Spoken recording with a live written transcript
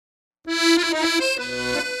Welcome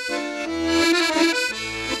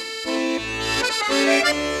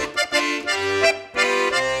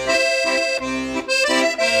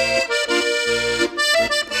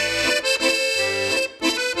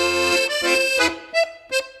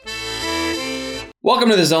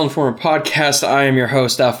to the Zelda Informer Podcast. I am your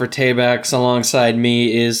host, Alfred Tabax. Alongside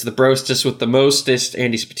me is the brostest with the mostest,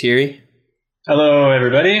 Andy Spiteri. Hello,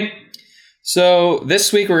 everybody. So,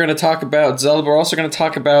 this week we're going to talk about Zelda, but we're also going to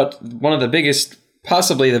talk about one of the biggest,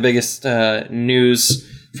 possibly the biggest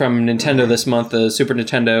news from Nintendo this month, the Super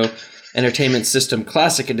Nintendo Entertainment System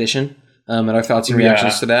Classic Edition, and our thoughts and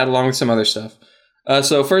reactions to that, along with some other stuff.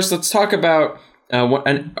 So first, let's talk about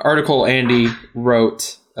an article Andy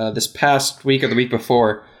wrote this past week or the week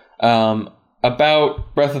before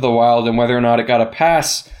about Breath of the Wild and whether or not it got a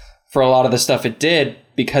pass for a lot of the stuff it did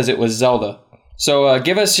because it was Zelda. So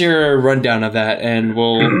give us your rundown of that and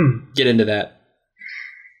we'll get into that.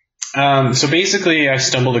 So basically I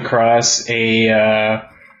stumbled across a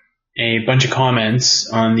bunch of comments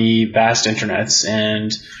on the vast internets,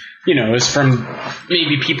 and it was from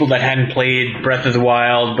maybe people that hadn't played Breath of the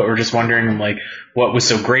Wild but were just wondering like what was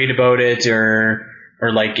so great about it, or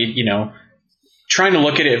like, trying to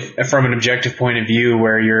look at it from an objective point of view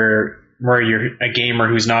where you're a gamer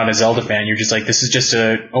who's not a Zelda fan. You're just like, this is just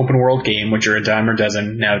an open world game, which are a dime a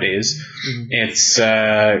dozen nowadays. Mm-hmm. It's,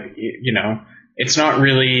 it's not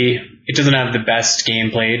really, it doesn't have the best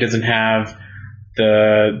gameplay. It doesn't have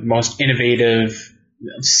the most innovative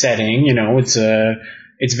setting.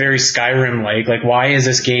 It's very Skyrim-like. Like, why is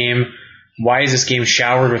this game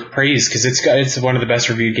showered with praise? Because it's one of the best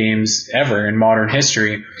reviewed games ever in modern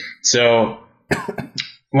history. So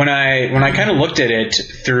when I kind of looked at it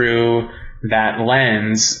through that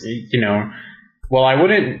lens, while I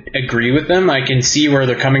wouldn't agree with them, I can see where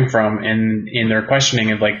they're coming from in their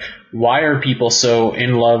questioning of like, why are people so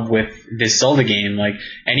in love with this Zelda game? Like,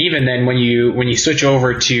 and even then when you switch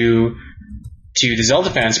over to the Zelda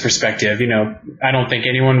fans' perspective, I don't think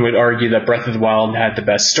anyone would argue that Breath of the Wild had the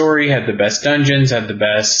best story, had the best dungeons, had the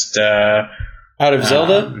best out of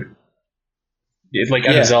Zelda.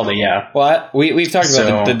 Out of Zelda, yeah. Well, we've talked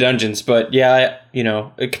about the dungeons, but yeah,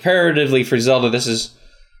 comparatively for Zelda, this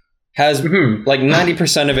has like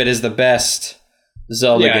 90% of it is the best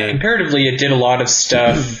Zelda game. Yeah, comparatively, it did a lot of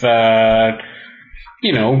stuff. Well,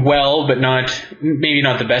 but maybe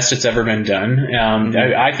not the best it's ever been done.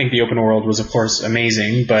 I think the open world was, of course,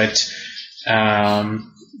 amazing, but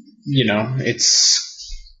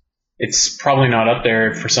it's probably not up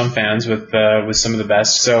there for some fans with some of the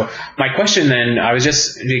best. So my question then, I was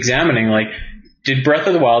just examining, like, did Breath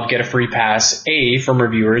of the Wild get a free pass? From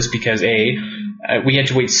reviewers, because we had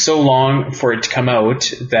to wait so long for it to come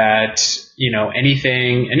out that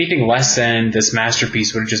anything less than this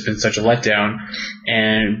masterpiece would have just been such a letdown,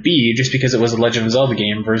 and B, just because it was a Legend of Zelda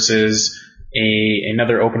game versus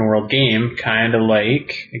another open world game, kind of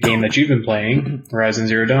like a game that you've been playing, Horizon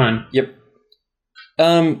Zero Dawn. Yep.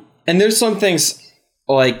 And there's some things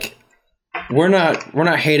like we're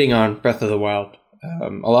not hating on Breath of the Wild.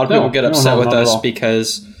 A lot of people get upset with us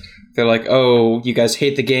because they're like, "Oh, you guys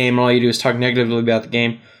hate the game, and all you do is talk negatively about the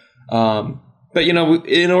game." But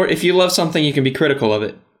if you love something, you can be critical of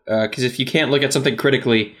it. Because if you can't look at something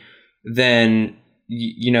critically, then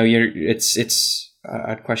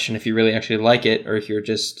I'd question if you really actually like it, or if you're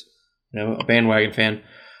just a bandwagon fan.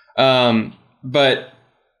 But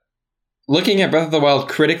looking at Breath of the Wild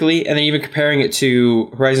critically, and then even comparing it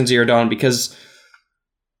to Horizon Zero Dawn, because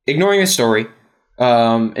ignoring the story,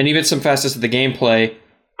 and even some facets of the gameplay,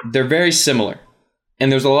 they're very similar.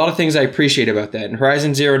 And there's a lot of things I appreciate about that. In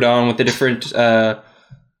Horizon Zero Dawn, with the different,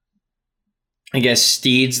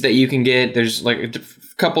 steeds that you can get, there's like a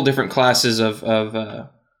couple different classes of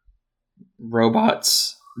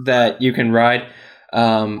robots that you can ride.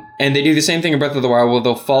 And they do the same thing in Breath of the Wild, where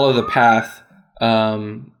they'll follow the path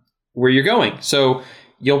where you're going. So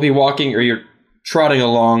you'll be walking, or you're trotting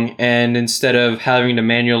along, and instead of having to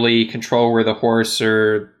manually control where the horse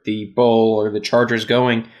or the bull or the charger is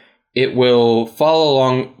going, it will follow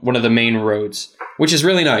along one of the main roads, which is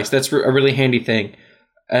really nice. That's a really handy thing.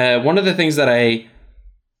 One of the things that I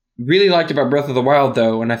really liked about Breath of the Wild,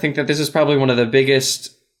 though, and I think that this is probably one of the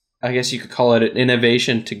biggest, I guess you could call it an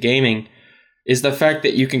innovation to gaming, is the fact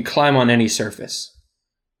that you can climb on any surface.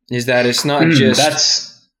 Is that it's not just...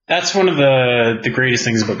 That's one of the greatest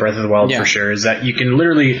things about Breath of the Wild, for sure, is that you can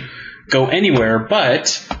literally go anywhere,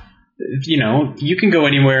 but you can go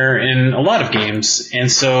anywhere in a lot of games.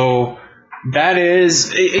 And so that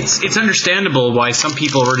is, it's understandable why some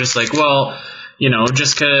people were just like, well,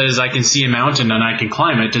 just because I can see a mountain and I can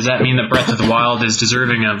climb it, does that mean that Breath of the Wild is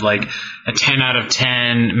deserving of like a 10 out of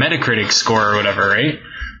 10 Metacritic score or whatever, right?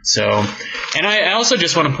 So, and I also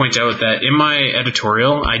just want to point out that in my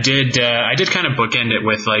editorial, I did kind of bookend it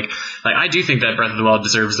with like I do think that Breath of the Wild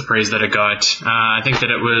deserves the praise that it got. I think that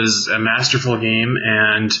it was a masterful game,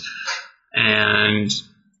 and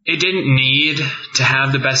it didn't need to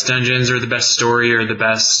have the best dungeons or the best story or the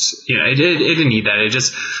best, it didn't need that. It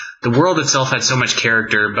just, the world itself had so much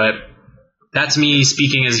character, but that's me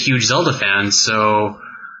speaking as a huge Zelda fan. So,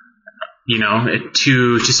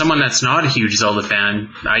 to someone that's not a huge Zelda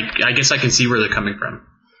fan, I guess I can see where they're coming from.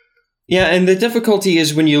 Yeah, and the difficulty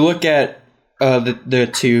is when you look at the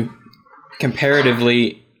two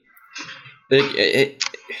comparatively,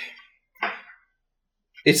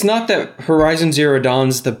 it's not that Horizon Zero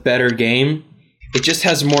Dawn's the better game. It just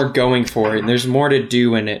has more going for it, and there's more to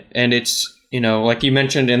do in it. And it's, like you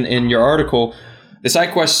mentioned in your article, the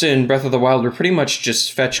side quests in Breath of the Wild were pretty much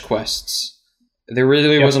just fetch quests. There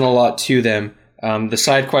really wasn't a lot to them. The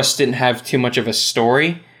side quests didn't have too much of a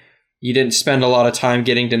story. You didn't spend a lot of time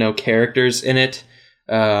getting to know characters in it,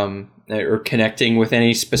 or connecting with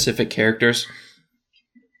any specific characters.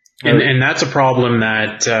 And that's a problem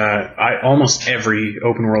that almost every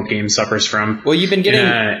open world game suffers from. Well, you've been getting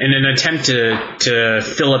in an attempt to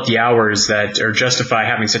fill up the hours that or justify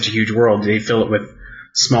having such a huge world, they fill it with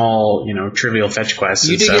small, trivial fetch quests.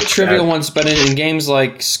 You do get trivial ones, but in games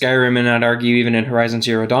like Skyrim, and I'd argue even in Horizon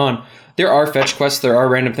Zero Dawn, there are fetch quests. There are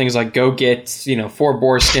random things like go get 4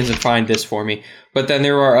 boar skins and find this for me. But then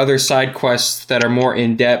there are other side quests that are more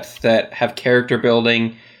in depth, that have character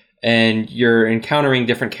building, and you're encountering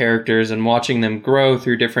different characters and watching them grow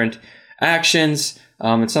through different actions.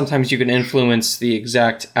 And sometimes you can influence the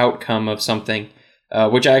exact outcome of something,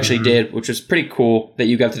 which I actually did, which was pretty cool that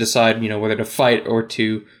you got to decide, whether to fight or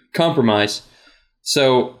to compromise.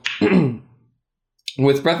 So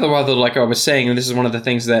with Breath of the Wild, like I was saying, and this is one of the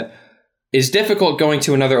things that is difficult going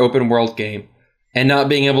to another open world game and not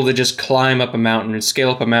being able to just climb up a mountain and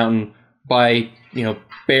scale up a mountain by,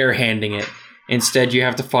 barehanding it. Instead, you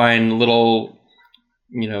have to find little,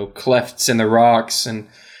 clefts in the rocks and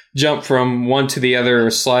jump from one to the other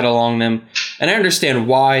or slide along them. And I understand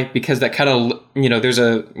why, because that kind of, there's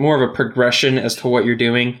a more of a progression as to what you're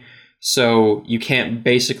doing. So you can't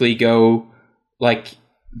basically go, like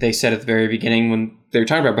they said at the very beginning when they were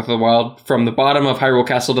talking about Breath of the Wild, from the bottom of Hyrule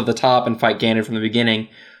Castle to the top and fight Ganon from the beginning.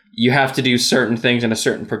 You have to do certain things in a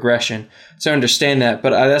certain progression. So I understand that.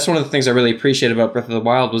 But that's one of the things I really appreciate about Breath of the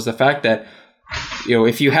Wild was the fact that,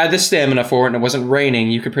 if you had the stamina for it and it wasn't raining,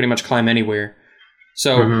 you could pretty much climb anywhere.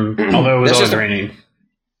 So, although it was always raining,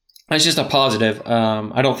 that's just a positive.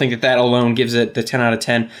 I don't think that alone gives it the 10 out of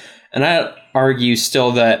 10. And I argue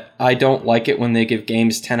still that I don't like it when they give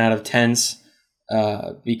games 10 out of 10s,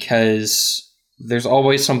 because there's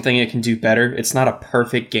always something it can do better. It's not a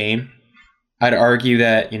perfect game. I'd argue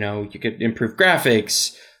that, you could improve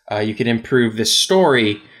graphics, you could improve the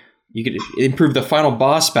story, you could improve the final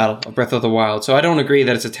boss battle of Breath of the Wild. So I don't agree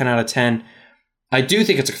that it's a 10 out of 10. I do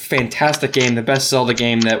think it's a fantastic game, the best Zelda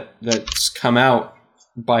game that's come out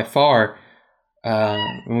by far.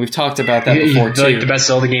 And we've talked about that before, too. Like the best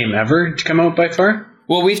Zelda game ever to come out by far?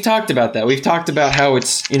 Well, we've talked about that. We've talked about how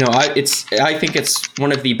it's, I think it's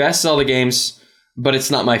one of the best Zelda games, but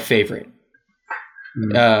it's not my favorite.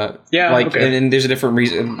 Okay. And there's a different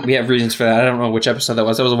reason. We have reasons for that. I don't know which episode that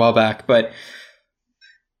was. That was a while back. But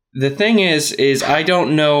the thing is I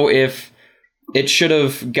don't know if it should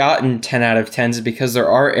have gotten 10 out of 10s, because there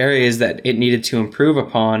are areas that it needed to improve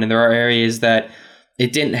upon, and there are areas that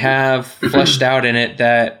it didn't have fleshed out in it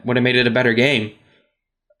that would have made it a better game.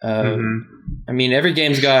 I mean, every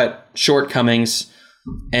game's got shortcomings,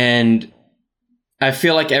 and I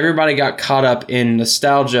feel like everybody got caught up in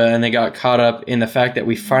nostalgia, and they got caught up in the fact that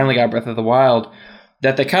we finally got Breath of the Wild,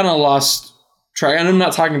 that they kind of lost track. And I'm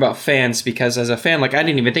not talking about fans, because as a fan, I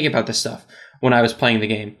didn't even think about this stuff when I was playing the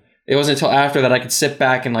game. It wasn't until after that I could sit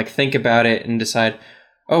back and think about it and decide,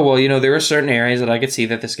 oh, well, there are certain areas that I could see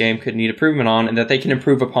that this game could need improvement on and that they can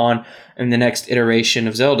improve upon in the next iteration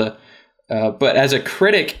of Zelda. But as a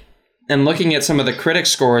critic, and looking at some of the critic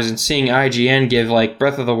scores and seeing IGN give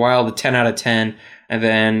Breath of the Wild a 10 out of 10, and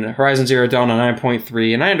then Horizon Zero Dawn a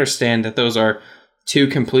 9.3, and I understand that those are two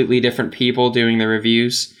completely different people doing the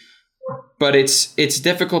reviews, but it's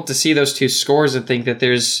difficult to see those two scores and think that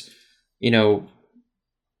there's,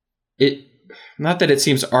 it, not that it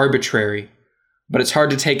seems arbitrary, but it's hard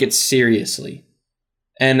to take it seriously.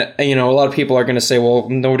 And, a lot of people are going to say, well,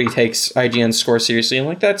 nobody takes IGN's score seriously.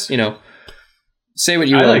 And that's, say what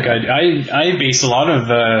you I will. like I base a lot of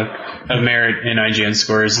merit in IGN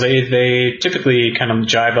scores. They typically kind of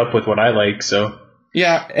jive up with what I like. So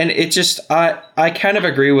yeah, and it just I kind of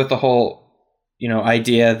agree with the whole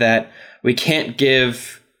idea that we can't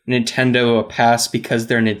give Nintendo a pass because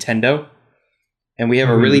they're Nintendo, and we have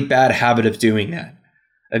a really bad habit of doing that.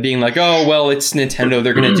 Of being like, oh well, it's Nintendo,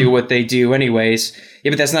 they're gonna do what they do anyways.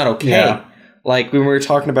 Yeah, but that's not okay. Yeah. Like when we were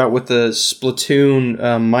talking about with the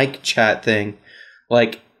Splatoon mic chat thing,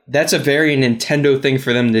 like that's a very Nintendo thing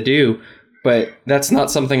for them to do, but that's not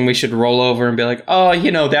something we should roll over and be like, oh,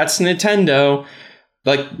 that's Nintendo.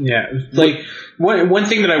 Like, yeah, like one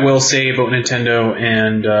thing that I will say about Nintendo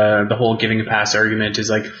and the whole giving a pass argument is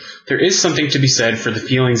like there is something to be said for the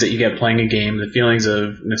feelings that you get playing a game, the feelings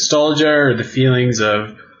of nostalgia or the feelings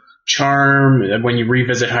of charm when you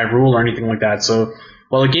revisit Hyrule or anything like that. So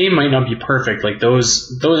while a game might not be perfect, like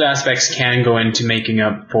those aspects can go into making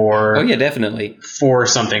up for. Oh yeah, definitely. For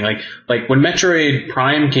something like when Metroid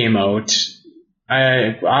Prime came out.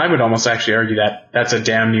 I would almost actually argue that that's a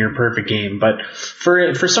damn near perfect game, but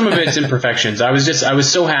for some of its imperfections, I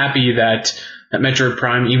was so happy that Metroid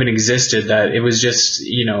Prime even existed that it was just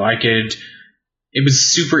it was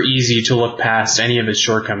super easy to look past any of its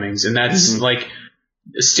shortcomings, and that's like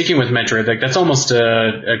sticking with Metroid, like that's almost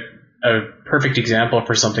a perfect example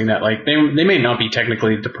for something that like they may not be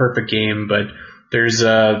technically the perfect game, but there's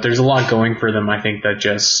a lot going for them. I think that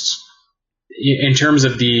just. In terms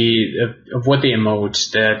of of what they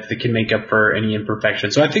emote, that they can make up for any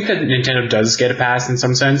imperfection. So I think that Nintendo does get a pass in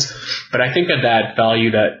some sense, but I think that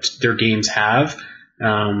value that their games have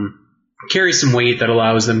carries some weight that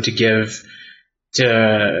allows them to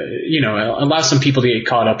allow some people to get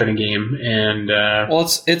caught up in a game. And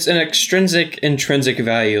well, it's an intrinsic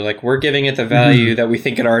value. Like we're giving it the value that we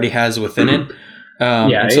think it already has within it.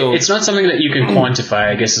 It's not something that you can quantify,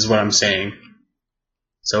 I guess is what I'm saying.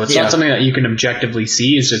 So it's not something that you can objectively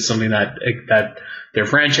see. It's just something that their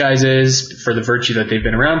franchises, for the virtue that they've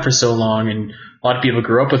been around for so long, and a lot of people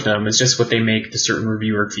grew up with them. It's just what they make the certain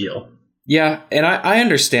reviewer feel. Yeah, and I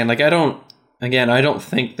understand. Like I don't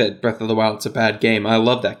think that Breath of the Wild is a bad game. I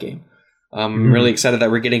love that game. I'm really excited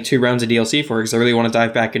that we're getting 2 rounds of DLC for it because I really want to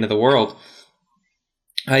dive back into the world.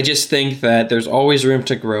 I just think that there's always room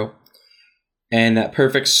to grow, and that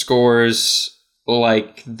perfect scores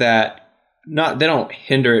like that. They don't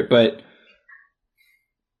hinder it, but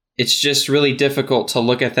it's just really difficult to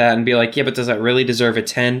look at that and be like, yeah, but does that really deserve a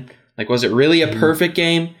 10? Like, was it really a perfect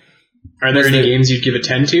game? Are there any games you'd give a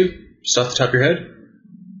 10 to? Just off the top of your head?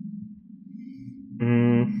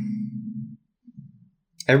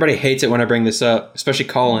 Everybody hates it when I bring this up, especially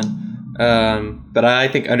Colin. But I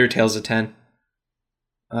think Undertale's a 10.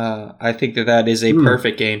 I think that is a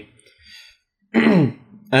perfect game.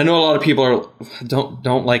 I know a lot of people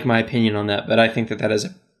don't like my opinion on that, but I think that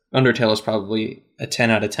Undertale is probably a 10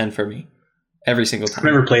 out of 10 for me every single time.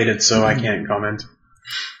 I've never played it, so I can't comment.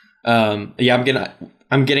 Yeah,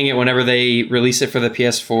 I'm getting it whenever they release it for the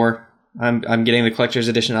PS4. I'm getting the collector's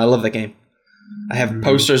edition. I love that game. I have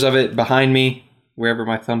posters of it behind me, wherever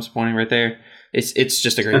my thumb's pointing right there. It's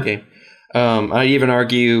just a great game. I even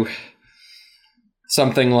argue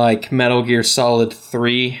something like Metal Gear Solid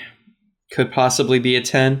 3 could possibly be a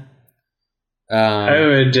 10.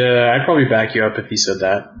 I'd probably back you up if you said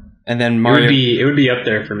that. And then Mario, it would be up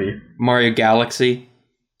there for me. Mario Galaxy,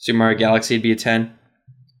 Super Mario Galaxy would be a 10.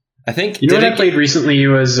 I think what I played recently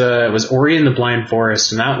was Ori and the Blind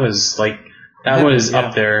Forest, and that was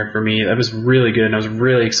up there for me. That was really good, and I was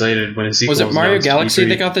really excited when it sequel was it Mario Galaxy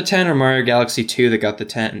that got the 10 or Mario Galaxy 2 that got the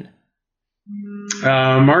 10?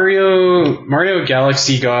 Mario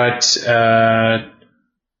Galaxy got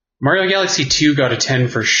Mario Galaxy 2 got a 10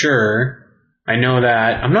 for sure. I know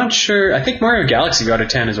that. I'm not sure. I think Mario Galaxy got a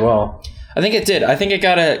 10 as well. I think it did. I think it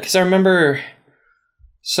got because I remember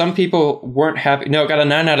some people weren't happy. No, it got a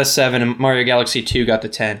 9 out of 7, and Mario Galaxy 2 got the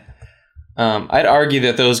 10. I'd argue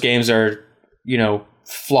that those games are,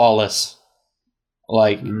 flawless.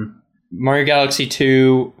 Like, Mario Galaxy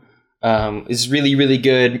 2 is really, really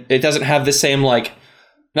good. It doesn't have the same,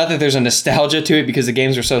 not that there's a nostalgia to it because the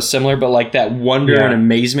games are so similar, but that wonder and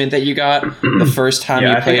amazement that you got the first time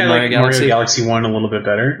you played Mario Galaxy. Mario Galaxy 1 a little bit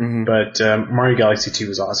better, but Mario Galaxy 2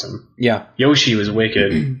 was awesome. Yeah. Yoshi was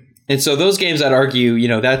wicked. And so those games, I'd argue,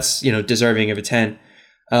 that's, deserving of a 10.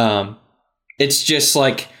 It's just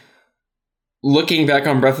looking back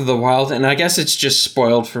on Breath of the Wild, and I guess it's just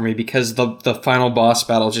spoiled for me because the final boss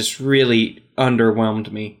battle just really underwhelmed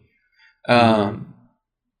me.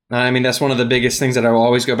 I mean, that's one of the biggest things that I will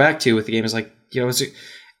always go back to with the game is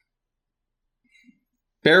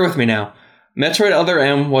bear with me now. Metroid Other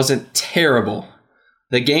M wasn't terrible.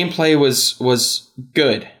 The gameplay was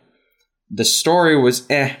good. The story was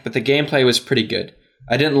but the gameplay was pretty good.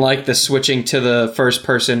 I didn't like the switching to the first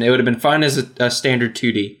person. It would have been fine as a standard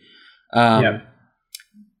 2D.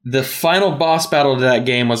 The final boss battle to that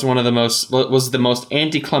game was the most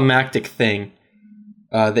anticlimactic thing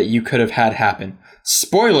that you could have had happen.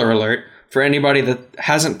 Spoiler alert for anybody that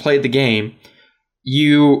hasn't played the game.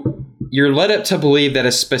 You're led up to believe that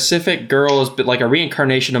a specific girl is like a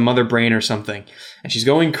reincarnation of Mother Brain or something, and she's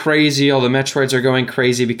going crazy. All the Metroids are going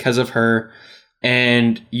crazy because of her,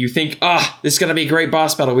 and you think, this is gonna be a great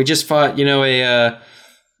boss battle. We just fought,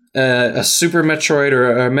 a Super Metroid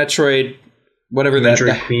or a Metroid, whatever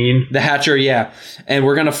Metroid Queen, the Hatcher, yeah, and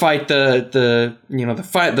we're gonna fight the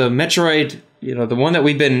Metroid, the one that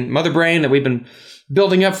we've been Mother Brain that we've been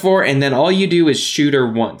building up for, and then all you do is shoot her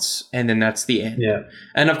once, and then that's the end. Yeah.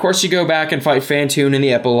 And of course you go back and fight Phantoon in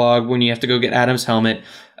the epilogue when you have to go get Adam's helmet.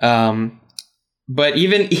 But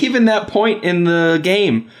even that point in the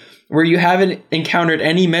game where you haven't encountered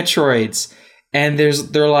any Metroids, and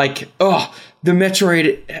they're like, the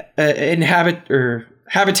Metroid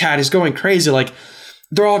habitat is going crazy, like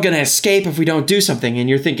they're all gonna escape if we don't do something, and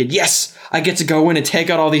you're thinking, yes, I get to go in and take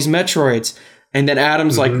out all these Metroids, and then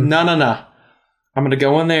Adam's like, no. I'm going to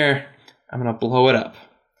go in there. I'm going to blow it up.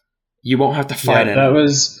 You won't have to fight it. I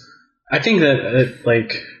think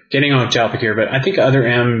that, getting off topic here, but I think Other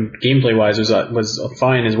M gameplay-wise was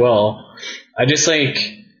fine as well. I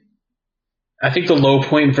think the low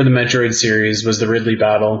point for the Metroid series was the Ridley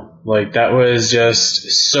battle. That was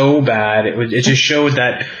just so bad. It just showed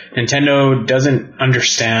that Nintendo doesn't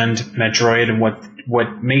understand Metroid and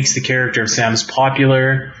what makes the character of Samus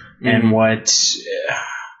popular and what...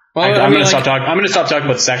 I'm going to stop talking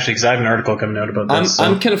about this actually because I have an article coming out about this.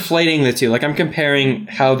 I'm conflating the two. I'm comparing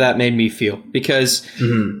how that made me feel because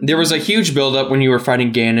there was a huge buildup when you were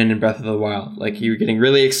fighting Ganon in Breath of the Wild. You were getting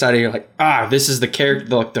really excited. You're like, this is the character,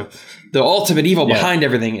 the ultimate evil behind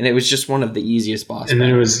everything, and it was just one of the easiest bosses. And then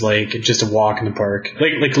it was just a walk in the park.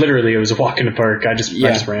 Literally, it was a walk in the park. I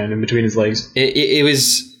just ran in between his legs. It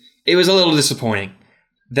was a little disappointing.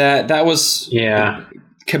 That was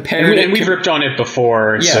compared, and we've ripped on it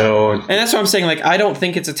before, so... And that's what I'm saying, I don't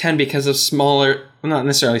think it's a 10 because of smaller... Not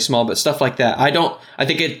necessarily small, but stuff like that. I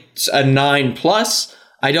think it's a 9+.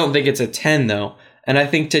 I don't think it's a 10, though. And I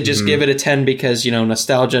think to just give it a 10 because,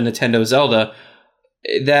 nostalgia, Nintendo, Zelda,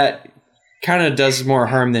 that kind of does more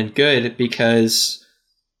harm than good because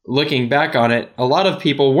looking back on it, a lot of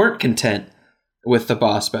people weren't content with the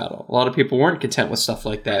boss battle. A lot of people weren't content with stuff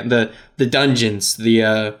like that. The dungeons,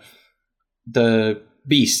 the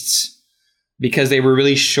beasts, because they were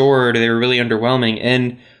really short, they were really underwhelming.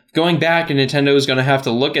 And going back, and Nintendo is going to have to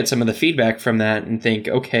look at some of the feedback from that and think,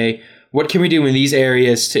 okay, what can we do in these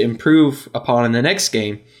areas to improve upon in the next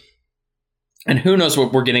game? And who knows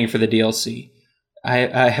what we're getting for the DLC?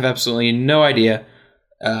 I have absolutely no idea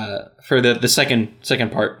for the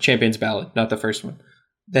second part, Champion's Ballad, not the first one.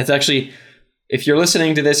 That's actually, if you're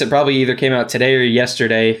listening to this, it probably either came out today or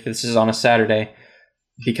yesterday, if this is on a Saturday.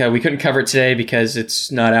 Because we couldn't cover it today because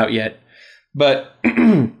it's not out yet. But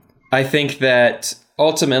I think that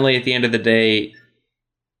ultimately at the end of the day,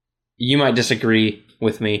 you might disagree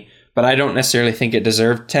with me, but I don't necessarily think it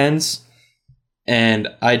deserved 10s. And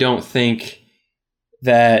I don't think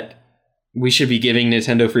that we should be giving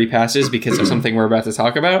Nintendo free passes because of something we're about to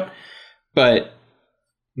talk about. But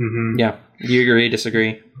yeah, do you agree,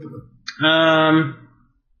 disagree?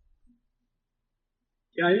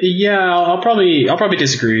 Yeah, I'll probably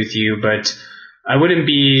disagree with you, but I wouldn't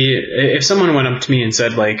be if someone went up to me and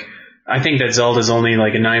said I think that Zelda's only a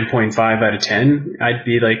 9.5 out of 10. I'd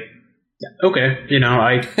be like, okay,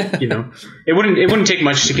 it wouldn't take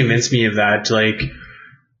much to convince me of that.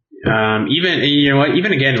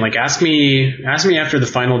 Even again, ask me after the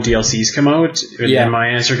final DLCs come out, and my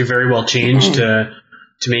answer could very well change to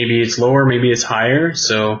maybe it's lower, maybe it's higher.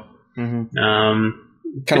 So kind of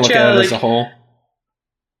look at it as a whole.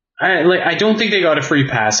 I don't think they got a free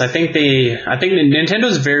pass. I think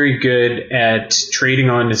Nintendo's very good at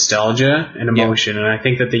trading on nostalgia and emotion, and I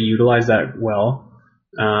think that they utilize that well.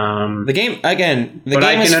 The game again, but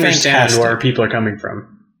I can understand where people are coming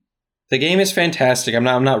from. The game is fantastic. I'm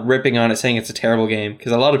not ripping on it saying it's a terrible game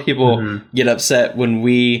because a lot of people get upset when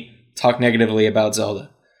we talk negatively about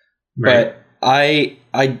Zelda. Right. But I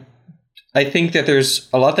think that there's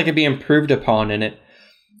a lot that could be improved upon in it.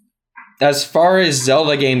 As far as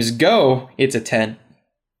Zelda games go, it's a 10.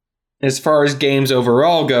 As far as games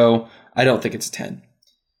overall go, I don't think it's a 10.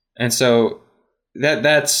 And so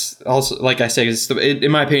that's also, like I said,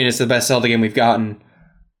 in my opinion, it's the best Zelda game we've gotten.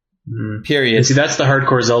 Period. And see, that's the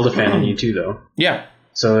hardcore Zelda fan in you too, though. Yeah.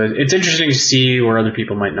 So it's interesting to see where other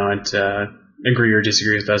people might not agree or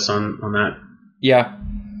disagree with us on that. Yeah.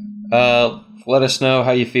 Let us know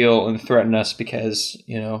how you feel and threaten us because,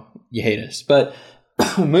 you hate us. But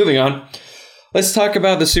moving on, let's talk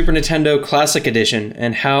about the Super Nintendo Classic Edition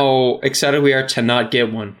and how excited we are to not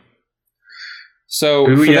get one. So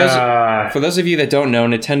for those of you that don't know,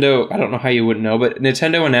 Nintendo, I don't know how you wouldn't know, but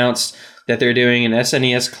Nintendo announced that they're doing an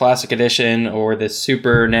SNES Classic Edition or the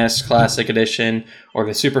Super NES Classic Edition or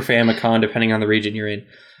the Super Famicom, depending on the region you're in.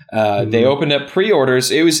 They opened up pre-orders.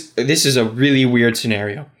 This is a really weird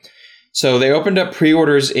scenario. So they opened up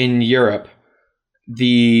pre-orders in Europe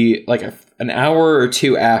an hour or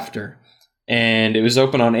two after, and it was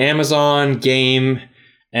open on Amazon, Game,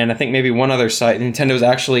 and I think maybe one other site. Nintendo's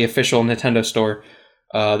actually official Nintendo store.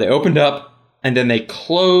 They opened up, and then they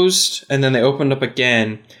closed, and then they opened up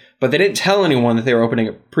again, but they didn't tell anyone that they were opening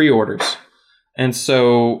up pre-orders. And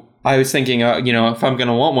so I was thinking, if I'm going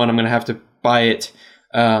to want one, I'm going to have to buy it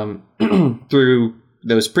through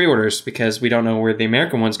those pre-orders because we don't know where the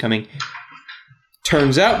American one's coming.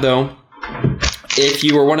 Turns out, though, if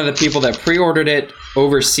you were one of the people that pre-ordered it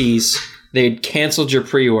overseas, they'd canceled your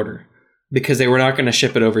pre-order because they were not going to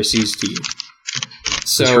ship it overseas to you.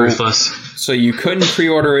 So you couldn't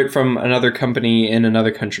pre-order it from another company in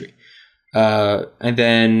another country. And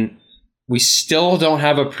then we still don't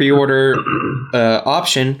have a pre-order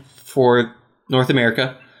option for North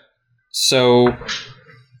America. So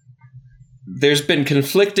there's been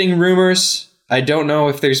conflicting rumors. I don't know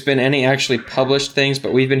if there's been any actually published things,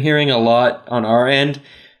 but we've been hearing a lot on our end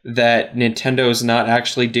that Nintendo is not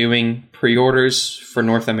actually doing pre-orders for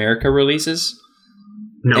North America releases.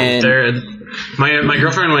 No, my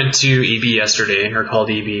girlfriend went to EB yesterday, or called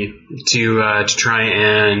EB, to try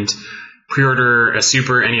and pre-order a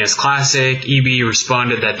Super NES Classic. EB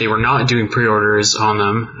responded that they were not doing pre-orders on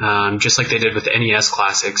them, just like they did with the NES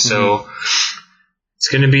Classic. So it's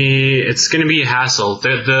gonna be a hassle.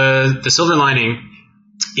 The silver lining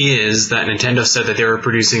is that Nintendo said that they were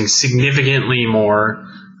producing significantly more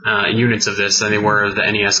units of this than they were of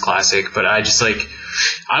the NES Classic. But I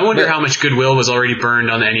wonder how much goodwill was already burned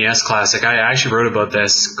on the NES Classic. I actually wrote about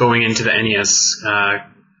this going into the NES,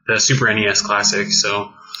 the Super NES Classic.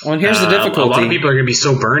 So. Well, and here's the difficulty. A lot of people are going to be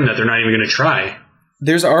so burned that they're not even going to try.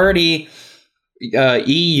 There's already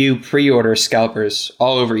EU pre-order scalpers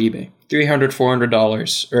all over eBay. $300,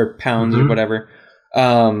 $400 or pounds or whatever,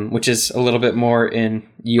 which is a little bit more in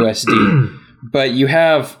USD. But you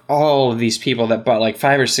have all of these people that bought like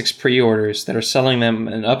 5 or 6 pre-orders that are selling them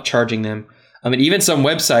and upcharging them. I mean, even some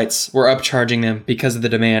websites were upcharging them because of the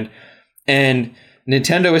demand. And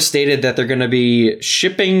Nintendo has stated that they're going to be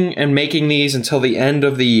shipping and making these until the end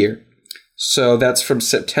of the year. So that's from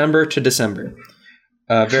September to December.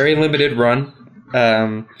 Very limited run.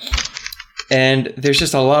 And there's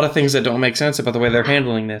just a lot of things that don't make sense about the way they're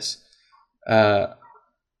handling this.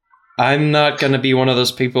 I'm not going to be one of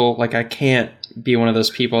those people, I can't be one of those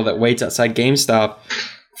people that waits outside GameStop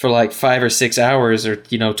for 5 or 6 hours or,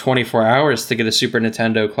 24 hours to get a Super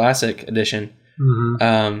Nintendo Classic Edition.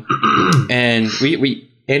 And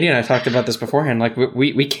Andy and I talked about this beforehand.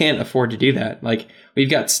 We can't afford to do that. We've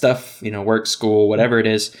got stuff, work, school, whatever it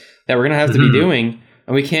is that we're going to have to be doing.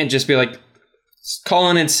 And we can't just be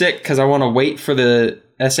calling in sick because I want to wait for the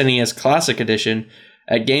SNES Classic Edition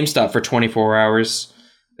at GameStop for 24 hours.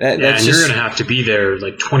 And you're going to have to be there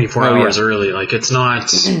 24 hours early. It's not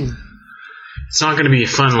going to be a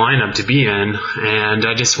fun lineup to be in. And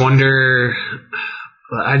I just wonder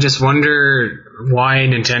why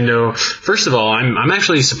Nintendo. First of all, I'm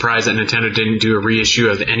actually surprised that Nintendo didn't do a reissue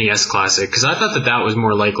of the NES Classic because I thought that was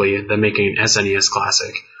more likely than making an SNES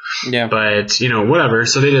Classic. Yeah. But whatever.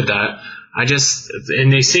 So they did that. And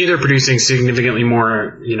they say they're producing significantly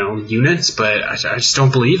more units, but I just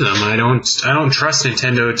don't believe them. I don't trust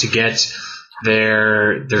Nintendo to get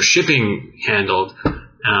their shipping handled.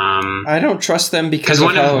 I don't trust them because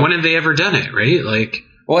when have they ever done it, right?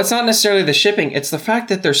 Well, it's not necessarily the shipping. It's the fact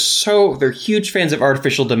that they're huge fans of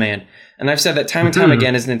artificial demand. And I've said that time and time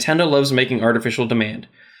again is Nintendo loves making artificial demand.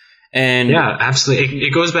 And yeah, absolutely.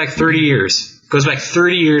 It goes back 30 years. It goes back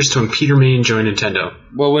 30 years to when Peter Mayne joined Nintendo.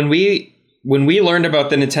 Well, when we learned about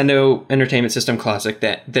the Nintendo Entertainment System Classic,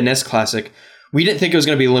 the NES Classic, we didn't think it was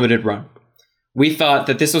going to be a limited run. We thought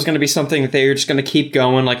that this was going to be something that they were just going to keep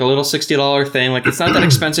going, like a little $60 thing. It's not that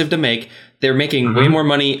expensive to make. They're making way more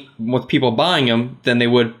money with people buying them than they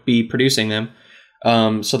would be producing them.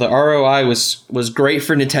 So the ROI was great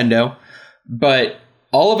for Nintendo. But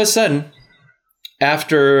all of a sudden,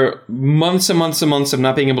 after months and months and months of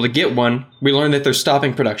not being able to get one, we learned that they're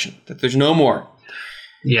stopping production, that there's no more.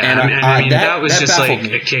 Yeah, And I mean that was just like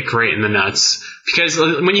me. a kick right in the nuts. Because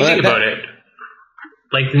when you think about it,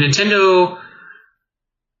 like Nintendo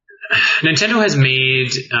has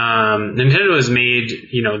made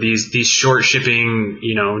these short shipping,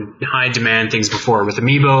 high demand things before with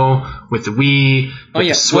Amiibo, with the Wii, with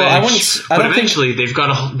the Switch. But eventually they've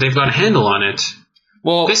got a handle on it.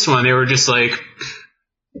 Well, this one they were just like,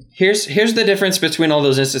 here's the difference between all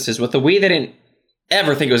those instances. With the Wii, they didn't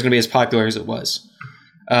ever think it was going to be as popular as it was.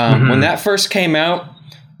 When that first came out,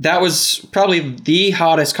 that was probably the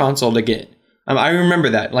hottest console to get. I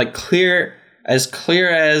remember that, like clear as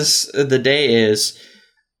the day is.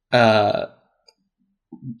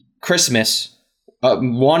 Christmas,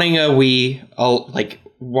 wanting a Wii,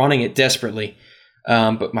 wanting it desperately,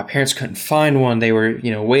 but my parents couldn't find one. They were,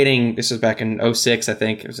 waiting. This was back in 2006, I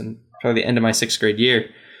think. It was in probably the end of my 6th grade year,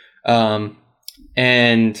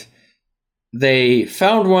 and they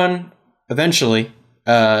found one eventually.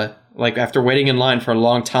 After waiting in line for a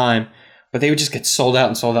long time, but they would just get sold out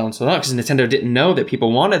because Nintendo didn't know that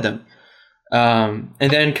people wanted them. And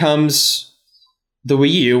then comes the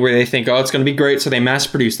Wii U, where they think, it's going to be great, so they mass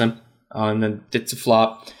produce them, and then it's a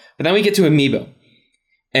flop. But then we get to Amiibo,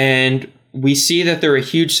 and we see that they're a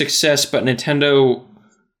huge success, but Nintendo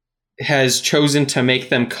has chosen to make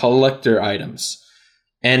them collector items.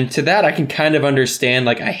 And to that, I can kind of understand.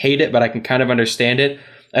 Like, I hate it, but I can kind of understand it.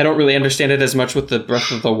 I don't really understand it as much with the Breath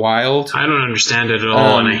of the Wild. I don't understand it at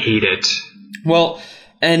all, and I hate it. Well,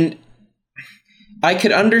 and I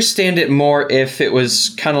could understand it more if it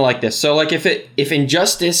was kind of like this. So, like, if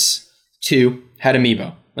Injustice 2 had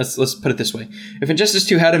Amiibo, let's put it this way: if Injustice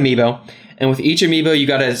 2 had Amiibo, and with each Amiibo you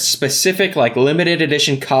got a specific, like, limited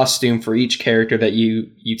edition costume for each character that you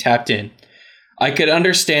tapped in, I could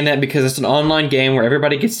understand that because it's an online game where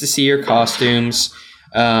everybody gets to see your costumes.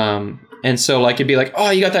 And so, like, it'd be like,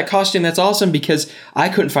 you got that costume, that's awesome, because I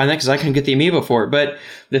couldn't find that because I couldn't get the Amiibo for it. But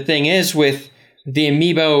the thing is, with the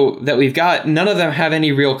Amiibo that we've got, none of them have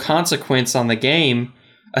any real consequence on the game,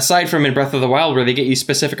 aside from in Breath of the Wild, where they get you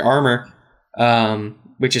specific armor,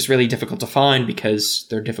 which is really difficult to find because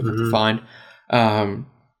they're difficult to find.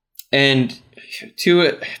 And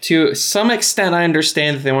to some extent, I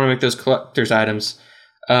understand that they want to make those collector's items.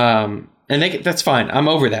 And that's fine. I'm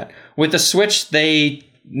over that. With the Switch, they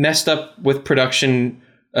messed up with production,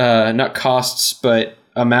 not costs, but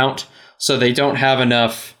amount. So they don't have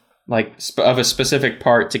enough of a specific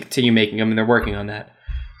part to continue making them, and they're working on that.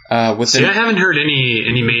 I haven't heard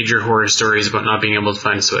any major horror stories about not being able to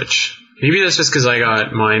find a Switch. Maybe that's just because I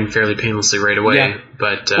got mine fairly painlessly right away. Yeah.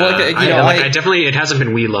 But I definitely, it hasn't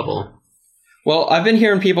been Wii level. Well, I've been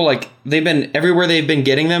hearing people everywhere they've been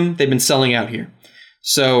getting them, they've been selling out here.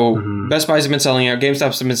 So Best Buys have been selling out,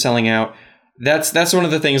 GameStop's have been selling out. That's one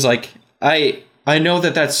of the things. Like, I know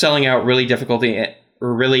that's selling out really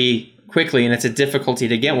quickly, and it's a difficulty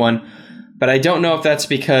to get one. But I don't know if that's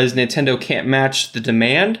because Nintendo can't match the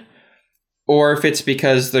demand, or if it's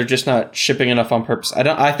because they're just not shipping enough on purpose.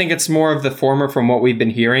 I think it's more of the former from what we've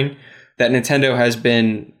been hearing, that Nintendo has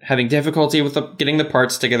been having difficulty with getting the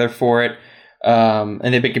parts together for it,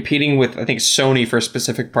 and they've been competing with, I think, Sony for a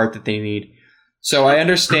specific part that they need. So I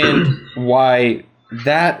understand why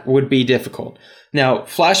that would be difficult. Now,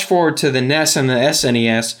 flash forward to the NES and the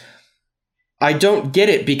SNES. I don't get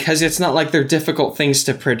it, because it's not like they're difficult things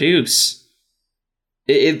to produce.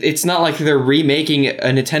 It's not like they're remaking a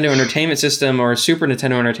Nintendo Entertainment System or a Super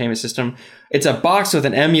Nintendo Entertainment System. It's a box with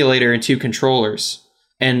an emulator and 2 controllers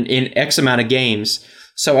and in X amount of games.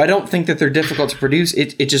 So I don't think that they're difficult to produce.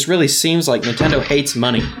 It just really seems like Nintendo hates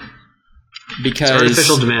money. Because it's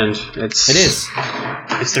artificial demand. It is.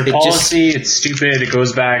 It's their policy. It's stupid. It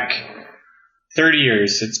goes back 30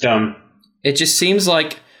 years. It's dumb. It just seems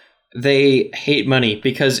like they hate money,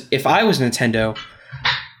 because if I was Nintendo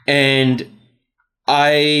and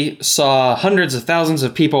I saw hundreds of thousands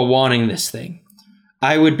of people wanting this thing,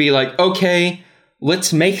 I would be like, okay,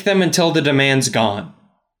 let's make them until the demand's gone,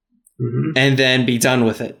 and then be done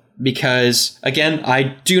with it. Because, again, I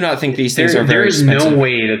do not think these things are very expensive. There is no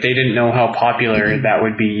way that they didn't know how popular that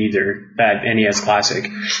would be either, that NES Classic.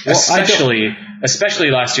 Well,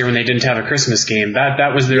 especially last year when they didn't have a Christmas game.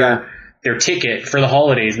 That was their ticket for the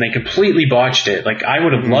holidays, and they completely botched it. Like, I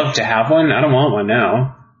would have loved to have one. I don't want one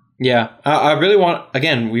now. Yeah, I really want,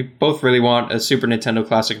 again, we both really want a Super Nintendo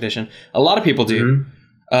Classic Edition. A lot of people do.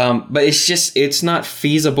 But it's not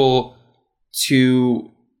feasible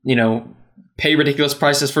to, pay ridiculous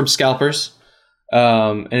prices from scalpers.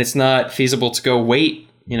 And it's not feasible to go wait,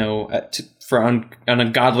 for an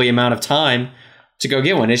ungodly amount of time to go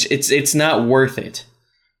get one. It's not worth it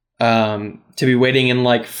to be waiting in,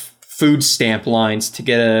 like, food stamp lines to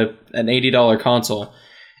get an $80 console.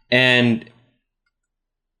 And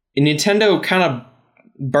Nintendo kind of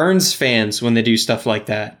burns fans when they do stuff like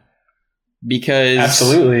that. Because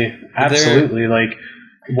absolutely. Like,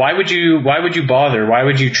 why would you bother? Why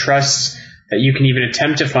would you trust that you can even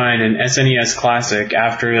attempt to find an SNES classic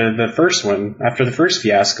after the first one, after the first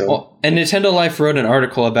fiasco? Well, and Nintendo Life wrote an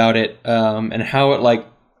article about it, and how it like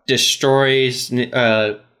destroys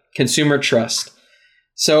consumer trust.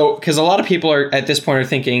 So, because a lot of people are at this point are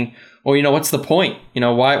thinking, well, what's the point?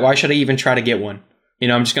 Why should I even try to get one?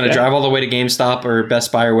 I'm just going to drive all the way to GameStop or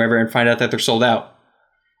Best Buy or wherever and find out that they're sold out.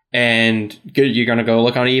 And you're going to go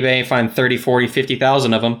look on eBay, find 30, 40,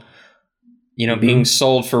 50,000 of them, being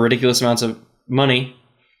sold for ridiculous amounts of money.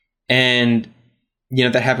 And,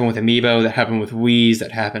 that happened with Amiibo, that happened with Wii's,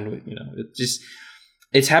 that happened with,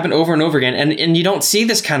 it's happened over and over again. And you don't see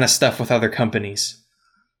this kind of stuff with other companies.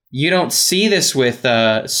 You don't see this with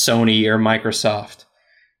Sony or Microsoft.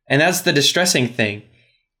 And that's the distressing thing,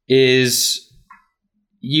 is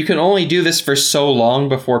you can only do this for so long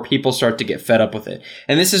before people start to get fed up with it.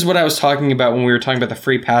 And this is what I was talking about when we were talking about the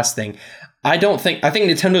free pass thing. I think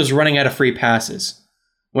Nintendo's running out of free passes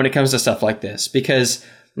when it comes to stuff like this, because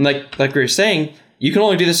like we were saying, you can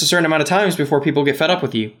only do this a certain amount of times before people get fed up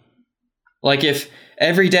with you. Like if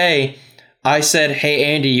every day I said, "Hey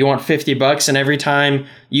Andy, you want $50?" and every time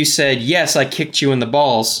you said yes, I kicked you in the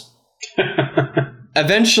balls.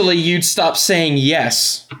 Eventually you'd stop saying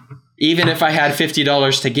yes. Even if I had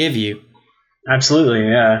 $50 to give you. Absolutely,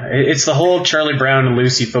 yeah. It's the whole Charlie Brown and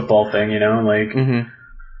Lucy football thing,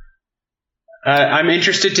 I'm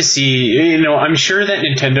interested to see, I'm sure that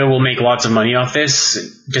Nintendo will make lots of money off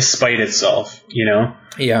this despite itself,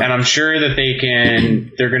 Yeah. And I'm sure that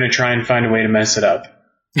they're going to try and find a way to mess it up.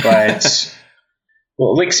 But,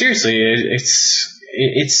 well, like, seriously, it's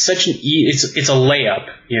such it's a layup,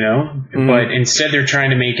 But instead they're trying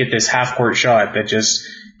to make it this half-court shot that just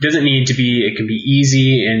doesn't need to be. It can be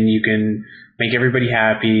easy and you can make everybody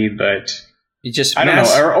happy, but I don't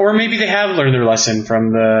know. Or maybe they have learned their lesson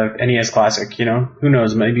from the NES Classic, Who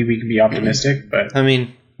knows? Maybe we can be optimistic, but I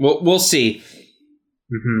mean, we'll see.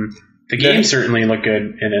 Mm-hmm. The games certainly look good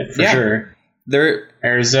in it, for sure.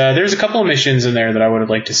 There's a couple of missions in there that I would have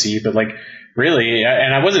liked to see, but like really,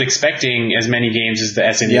 and I wasn't expecting as many games as the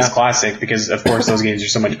SNES Classic, because of course those games are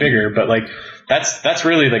so much bigger, but like that's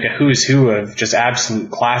really like a who's who of just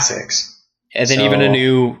absolute classics. And then even a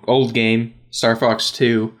new old game, Star Fox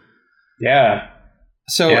 2. Yeah.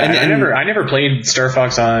 So and I never played Star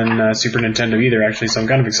Fox on Super Nintendo either, actually, so I'm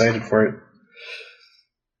kind of excited for it.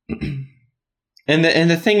 And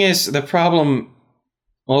the thing is, the problem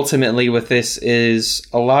ultimately with this is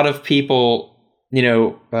a lot of people,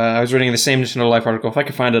 I was reading the same Nintendo Life article. If I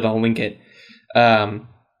could find it, I'll link it.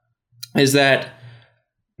 Is that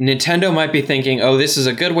Nintendo might be thinking, oh, this is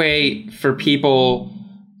a good way for people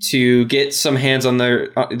to get their hands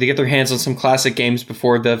on some classic games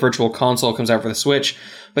before the Virtual Console comes out for the Switch.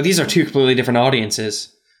 But these are two completely different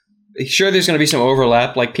audiences. Sure, there's going to be some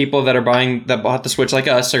overlap. Like people that bought the Switch like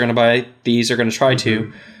us are going to buy these, are going to try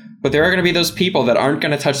to. But there are going to be those people that aren't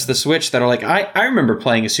going to touch the Switch that are like, I remember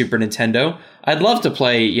playing a Super Nintendo. I'd love to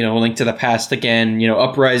play, Link to the Past again,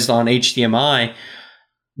 Uprised on HDMI.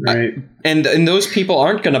 Right. And those people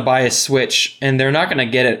aren't going to buy a Switch, and they're not going to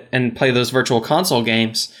get it and play those Virtual Console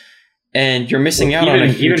games. And you're missing out on a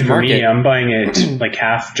huge market. Even for me, I'm buying it like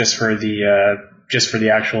half just for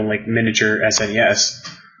the actual like miniature SNES.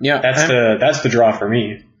 Yeah, that's the draw for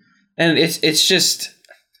me. And it's just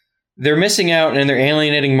they're missing out, and they're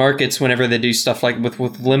alienating markets whenever they do stuff like with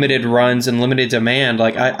limited runs and limited demand.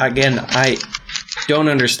 Like I don't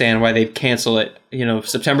understand why they cancel it.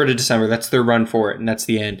 September to December, that's their run for it, and that's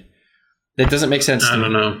the end. That doesn't make sense to me. I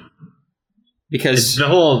don't know. Because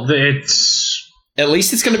it's at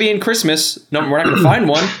least it's going to be in Christmas. No, we're not going to find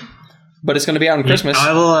one, but it's going to be out in Christmas.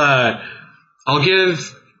 I will.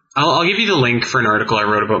 I'll give you the link for an article I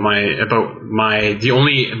wrote about the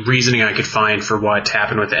only reasoning I could find for what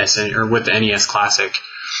happened with the NES Classic.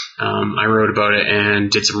 I wrote about it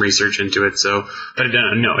and did some research into it. So, but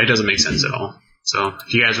it doesn't make sense at all. So,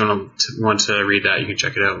 if you guys want to read that, you can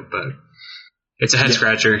check it out. But it's a head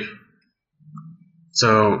scratcher.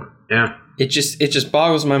 So, yeah. It just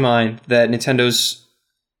boggles my mind that Nintendo's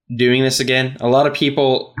doing this again. A lot of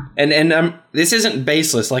people, and this isn't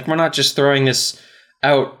baseless. Like, we're not just throwing this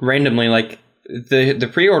out randomly. Like, the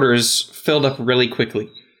pre-orders filled up really quickly,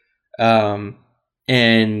 and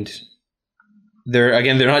they're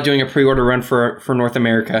not doing a pre-order run for North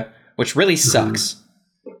America, which really sucks.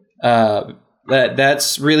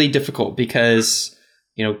 That's really difficult because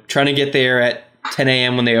trying to get there at 10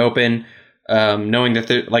 a.m. when they open, knowing that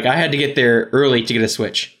I had to get there early to get a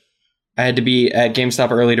Switch. I had to be at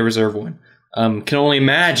GameStop early to reserve one. Can only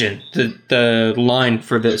imagine the line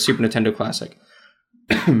for the Super Nintendo Classic.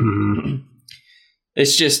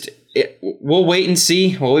 It's just, we'll wait and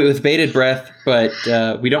see. We'll wait with bated breath, but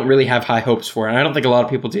we don't really have high hopes for it. And I don't think a lot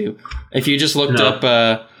of people do. If you just looked up...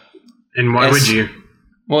 and why would you?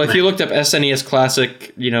 Well, if you looked up SNES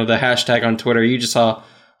Classic, the hashtag on Twitter, you just saw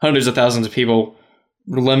hundreds of thousands of people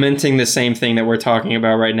lamenting the same thing that we're talking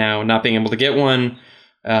about right now, not being able to get one.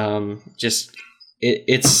 It's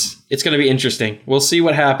going to be interesting. We'll see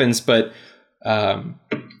what happens, but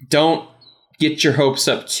don't get your hopes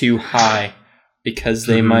up too high because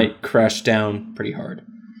they might crash down pretty hard.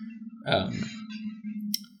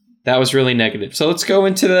 That was really negative. So let's go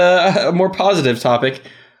into a more positive topic.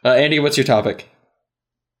 Andy, what's your topic?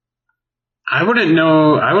 I wouldn't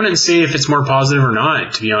know. I wouldn't say if it's more positive or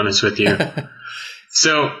not, to be honest with you.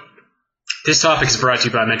 So this topic is brought to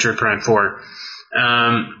you by Metroid Prime 4.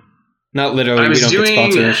 Not literally. We don't get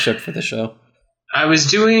sponsorship for the show. I was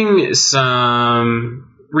doing some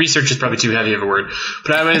research is probably too heavy of a word,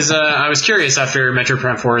 but I was curious after Metroid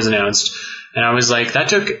Prime 4 was announced, and I was like, that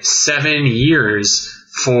took 7 years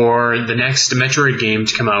for the next Metroid game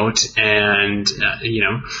to come out, and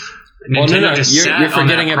Nintendo just sat on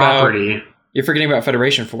that property. You're forgetting about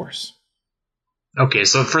Federation Force. Okay,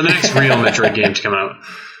 so for the next real Metroid game to come out.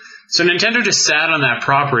 So Nintendo just sat on that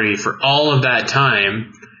property for all of that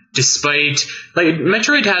time, despite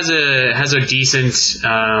Metroid has a decent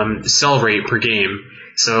sell rate per game.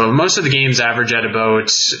 So most of the games average at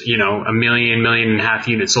about, 1 million and a half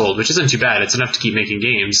units sold, which isn't too bad. It's enough to keep making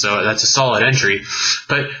games, so that's a solid entry.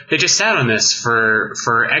 But they just sat on this for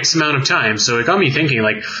X amount of time, so it got me thinking,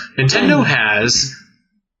 Nintendo has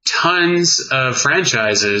tons of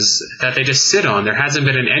franchises that they just sit on. There hasn't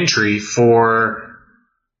been an entry for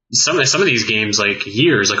some of these games,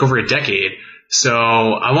 years, over a decade. So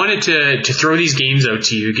I wanted to throw these games out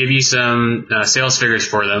to you, give you some sales figures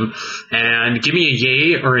for them, and give me a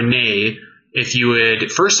yay or a nay if you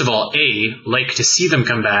would, first of all, A, like to see them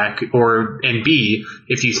come back, and B,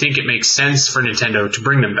 if you think it makes sense for Nintendo to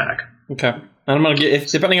bring them back. Okay. And I'm going to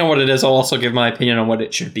depending on what it is, I'll also give my opinion on what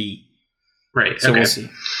it should be. Right. So okay. We'll see.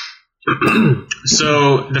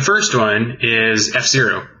 So the first one is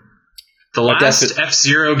F-Zero. The last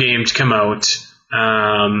F-Zero game to come out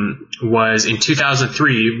was in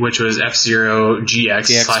 2003, which was F-Zero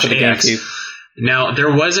GX/AX. Now,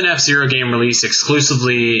 there was an F-Zero game released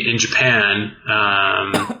exclusively in Japan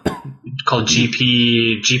called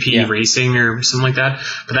GP Racing or something like that,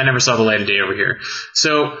 but that never saw the light of day over here.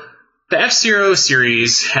 So the F-Zero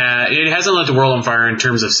series, it hasn't lit the world on fire in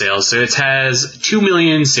terms of sales, so it has 2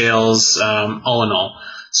 million sales all in all.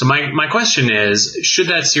 So my question is, should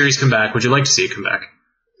that series come back? Would you like to see it come back?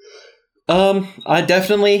 I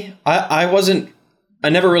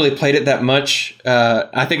never really played it that much.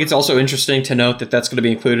 I think it's also interesting to note that that's going to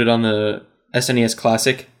be included on the SNES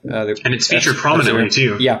Classic. And it's featured prominently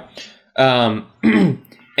too. Yeah.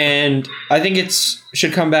 And I think it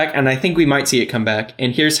should come back, and I think we might see it come back.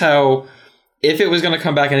 And here's how, if it was going to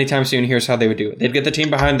come back anytime soon, here's how they would do it. They'd get the team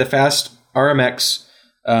behind the Fast RMX,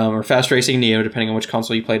 or Fast Racing Neo, depending on which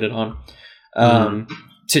console you played it on.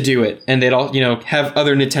 To do it, and they'd all have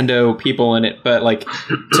other Nintendo people in it, but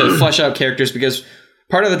to flesh out characters, because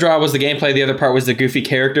part of the draw was the gameplay, the other part was the goofy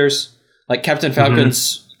characters, like Captain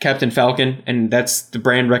Falcon's Captain Falcon, and that's the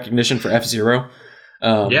brand recognition for F-Zero.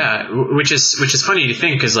 Which is funny to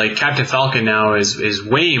think, because Captain Falcon now is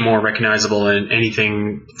way more recognizable in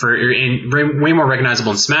way more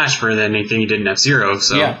recognizable in Smash than anything he did in F-Zero.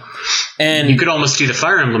 So yeah. And you could almost do the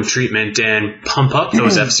Fire Emblem treatment and pump up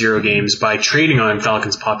those F-Zero games by trading on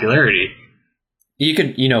Falcon's popularity. You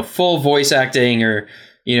could, full voice acting, or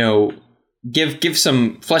give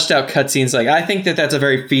some fleshed out cutscenes. I think that's a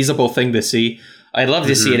very feasible thing to see. I'd love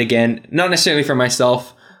to see it again, not necessarily for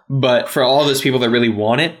myself, but for all those people that really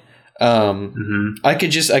want it. I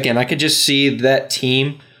could just see that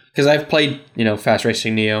team, because I've played, Fast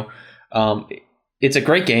Racing Neo. It's a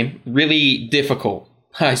great game, really difficult.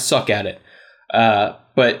 I suck at it.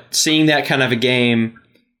 But seeing that kind of a game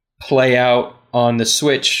play out on the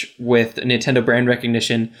Switch with Nintendo brand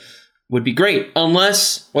recognition would be great,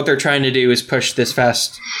 unless what they're trying to do is push this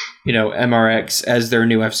Fast, MRX as their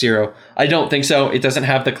new F-Zero. I don't think so. It doesn't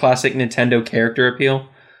have the classic Nintendo character appeal.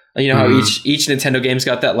 How each Nintendo game's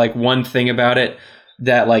got that one thing about it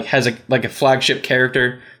that has a flagship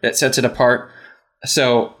character that sets it apart.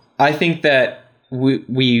 So I think that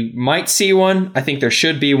we might see one. I think there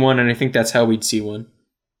should be one, and I think that's how we'd see one.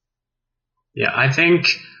 Yeah, I think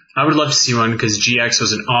I would love to see one, because GX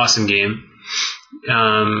was an awesome game.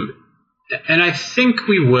 And I think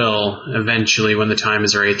we will eventually when the time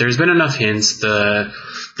is right. There's been enough hints. The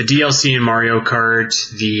DLC in Mario Kart,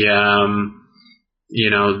 the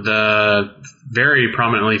very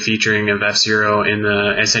prominently featuring of F-Zero in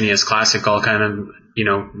the SNES Classic all kind of,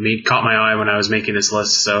 caught my eye when I was making this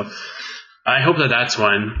list. So I hope that that's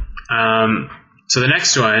one. So the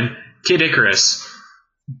next one, Kid Icarus.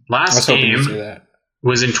 Last game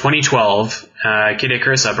was in 2012. Kid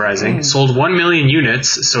Icarus Uprising sold 1 million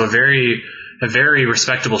units, so a very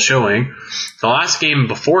respectable showing. The last game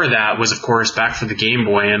before that was, of course, back for the Game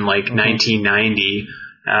Boy in 1990.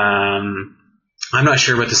 I'm not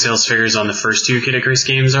sure what the sales figures on the first two Kid Icarus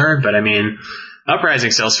games are, but I mean,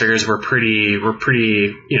 Uprising sales figures were pretty,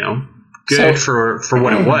 good for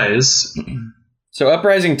what it was. So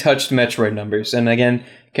Uprising touched Metroid numbers, and again,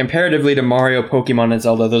 comparatively to Mario, Pokemon, and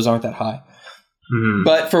Zelda, those aren't that high. Mm-hmm.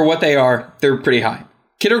 But for what they are, they're pretty high.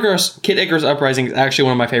 Kid Icarus Uprising is actually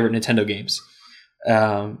one of my favorite Nintendo games.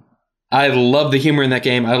 I love the humor in that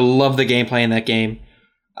game. I love the gameplay in that game.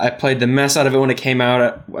 I played the mess out of it when it came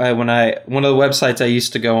out. One of the websites I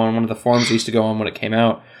used to go on, one of the forums I used to go on when it came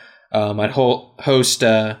out, I'd host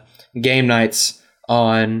game nights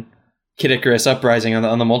on Kid Icarus Uprising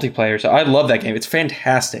on the multiplayer. So I love that game. It's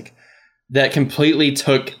fantastic. That completely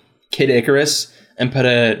took Kid Icarus and put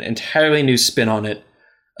an entirely new spin on it.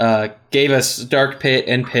 Gave us Dark Pit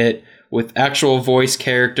and Pit with actual voice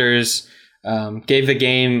characters. Gave the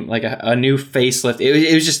game like a new facelift.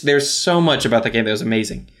 It was just, there's so much about the game that was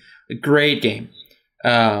amazing. A great game.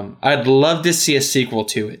 I'd love to see a sequel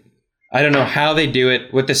to it. I don't know how they do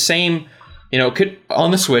it with the same, could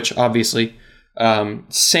on the Switch, obviously.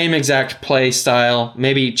 Same exact play style,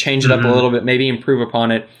 maybe change it up a little bit, maybe improve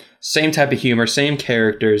upon it. Same type of humor, same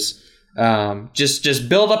characters. Just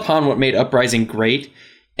build upon what made Uprising great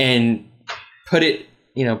and put it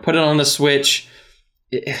on the Switch.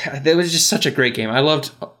 It was just such a great game. I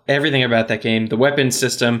loved everything about that game. The weapon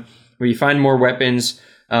system, where you find more weapons,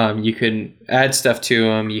 you can add stuff to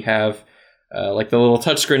them. You have like the little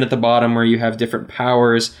touchscreen at the bottom where you have different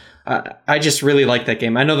powers. I just really liked that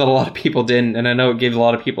game. I know that a lot of people didn't, and I know it gave a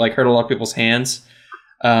lot of people, hurt a lot of people's hands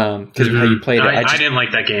because of how you played it. I didn't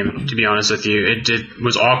like that game, to be honest with you. It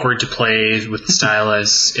was awkward to play with the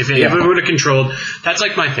stylus. If it would have controlled, that's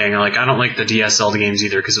like my thing. I don't like the DS Zelda games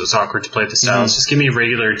either because it was awkward to play with the stylus. Just give me a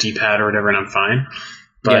regular D-pad or whatever, and I'm fine.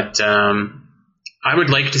 But I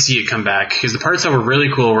would like to see it come back because the parts that were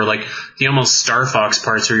really cool were like the almost Star Fox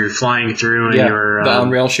parts where you're flying through and you were the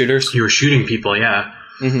on-rail shooters. You were shooting people,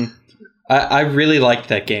 Mm-hmm. I really liked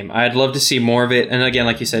that game. I'd love to see more of it. And again,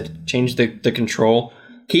 like you said, change the control.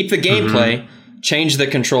 Keep the gameplay, change the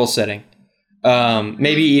control setting.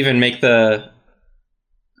 Maybe even make the...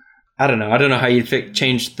 I don't know how you'd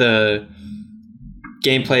change the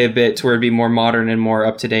gameplay a bit to where it'd be more modern and more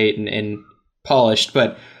up-to-date and polished.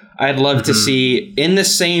 But I'd love to see, in the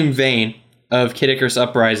same vein of Kid Icarus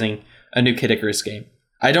Uprising, a new Kid Icarus game.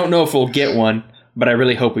 I don't know if we'll get one, but I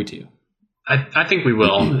really hope we do. I think we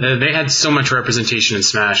will. They had so much representation in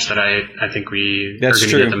Smash that I think we are going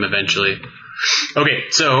to get them eventually. Okay,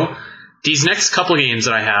 so these next couple games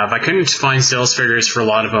that I have, I couldn't find sales figures for a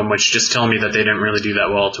lot of them, which just tell me that they didn't really do that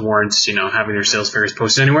well to warrant, having their sales figures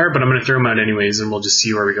posted anywhere, but I'm going to throw them out anyways, and we'll just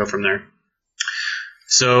see where we go from there.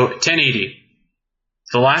 So, 1080.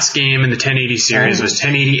 The last game in the 1080 series was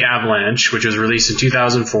 1080 Avalanche, which was released in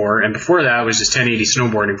 2004, and before that was just 1080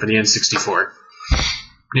 Snowboarding for the N64.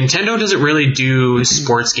 Nintendo doesn't really do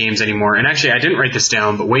sports games anymore. And actually, I didn't write this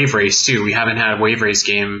down, but Wave Race, too. We haven't had a Wave Race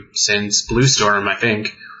game since Blue Storm, I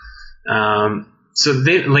think. So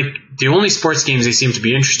they the only sports games they seem to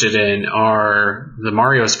be interested in are the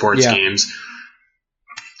Mario sports games.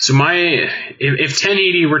 So if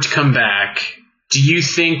 1080 were to come back, do you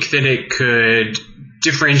think that it could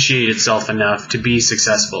differentiate itself enough to be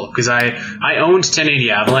successful? Because I owned 1080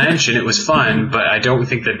 Avalanche and it was fun, but I don't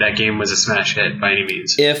think that game was a smash hit by any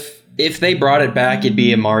means. If they brought it back, it'd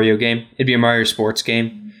be a Mario game. It'd be a Mario sports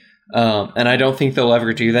game. And I don't think they'll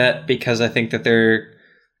ever do that because I think that they're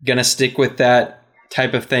going to stick with that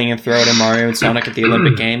type of thing and throw it in Mario and Sonic at the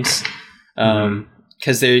Olympic Games.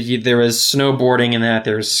 Because there was snowboarding in that,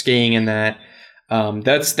 there was skiing in that.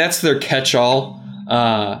 That's their catch-all.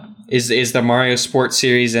 Is the Mario Sports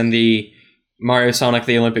Series and the Mario Sonic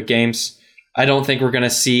the Olympic Games. I don't think we're going to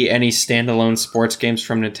see any standalone sports games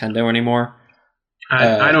from Nintendo anymore.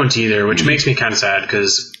 I don't either, which makes me kind of sad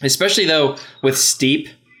because... Especially, though, with Steep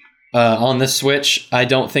on the Switch, I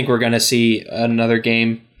don't think we're going to see another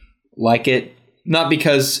game like it. Not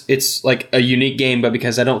because it's like a unique game, but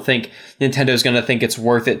because I don't think Nintendo's going to think it's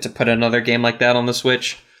worth it to put another game like that on the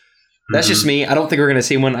Switch. That's just me. I don't think we're going to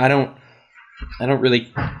see one. I don't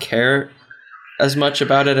really care as much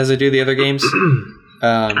about it as I do the other games.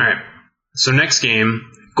 All right. So next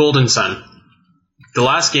game, Golden Sun. The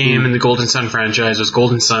last game in the Golden Sun franchise was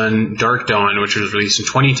Golden Sun Dark Dawn, which was released in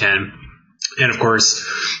 2010. And of course,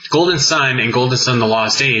 Golden Sun and Golden Sun The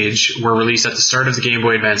Lost Age were released at the start of the Game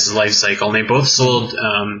Boy Advance's life cycle, and they both sold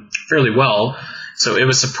fairly well. So it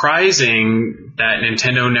was surprising that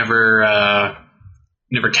Nintendo never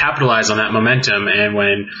capitalized on that momentum. And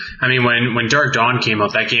when Dark Dawn came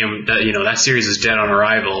out, that series was dead on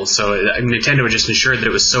arrival. So Nintendo just ensured that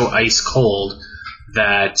it was so ice cold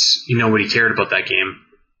that nobody cared about that game.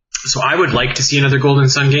 So I would like to see another Golden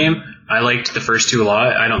Sun game. I liked the first two a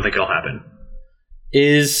lot. I don't think it'll happen.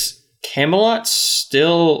 Is Camelot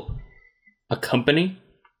still a company?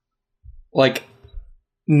 Like,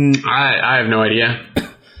 I have no idea.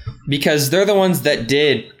 Because they're the ones that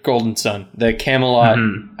did Golden Sun, the Camelot.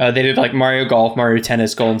 They did like Mario Golf, Mario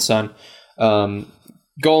Tennis, Golden Sun.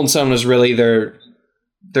 Golden Sun was really their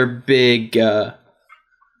big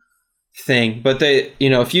thing. But they,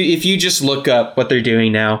 if you just look up what they're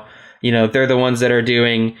doing now, they're the ones that are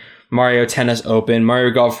doing Mario Tennis Open,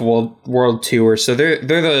 Mario Golf World Tour. So they're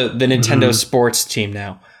the Nintendo sports team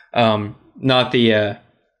now, not the.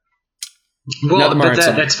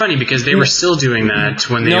 That's funny because they were still doing that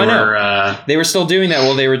when they were. They were still doing that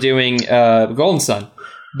while they were doing Golden Sun,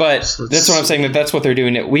 but that's what I'm saying. That's what they're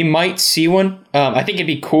doing. We might see one. I think it'd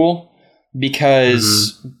be cool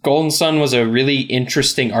because Golden Sun was a really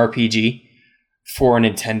interesting RPG for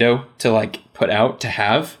Nintendo to put out to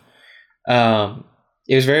have.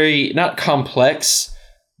 It was very not complex,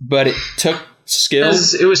 but it took skill.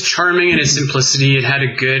 It was charming in its simplicity. It had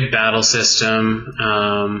a good battle system.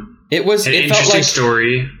 It was an interesting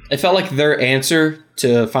story. It felt like their answer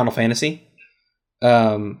to Final Fantasy,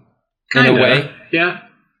 in a way. Yeah.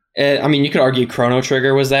 I mean, you could argue Chrono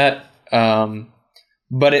Trigger was that,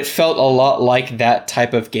 but it felt a lot like that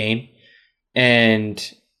type of game,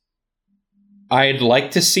 and I'd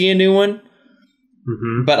like to see a new one.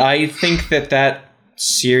 But I think that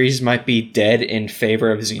series might be dead in favor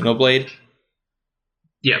of Xenoblade.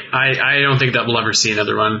 Yeah, I don't think that we'll ever see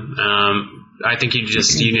another one. I think you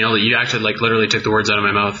nailed it. You actually literally took the words out of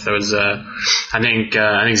my mouth. That was I think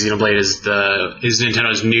Xenoblade is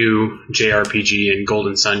Nintendo's new JRPG, and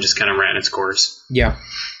Golden Sun just kind of ran its course. Yeah,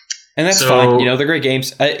 and that's fine. They're great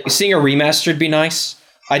games. Seeing a remastered would be nice.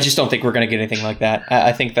 I just don't think we're going to get anything like that.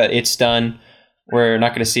 I think that it's done. We're not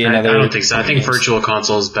going to see another. I don't think so. I think Virtual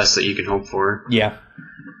Console is best that you can hope for. Yeah.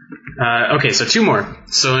 Okay, so two more.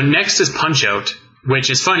 So next is Punch-Out, which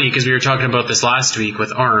is funny because we were talking about this last week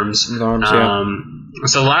with ARMS. Yeah.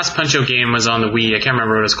 So the last Punch-Out game was on the Wii. I can't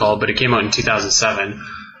remember what it was called, but it came out in 2007.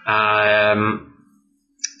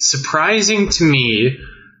 Surprising to me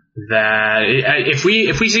that if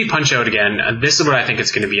we see Punch-Out again, this is what I think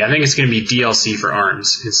it's going to be. I think it's going to be DLC for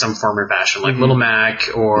ARMS in some form or fashion, like Little Mac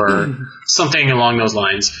or something along those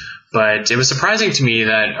lines. But it was surprising to me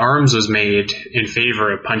that ARMS was made in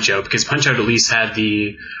favor of Punch-Out, because Punch-Out at least had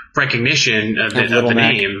the recognition of the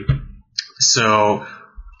name. So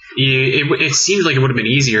it seems like it would have been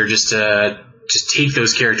easier just to take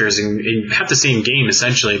those characters and have the same game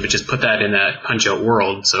essentially, but just put that in that Punch-Out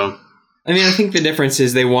world. So I mean, I think the difference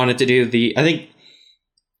is they wanted to do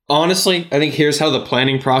honestly, here's how the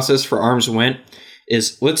planning process for ARMS went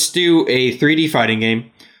is let's do a 3D fighting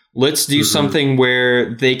game. Let's do something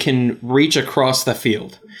where they can reach across the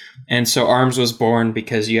field. And so ARMS was born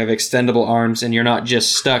because you have extendable arms and you're not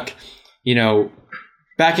just stuck,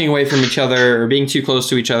 backing away from each other or being too close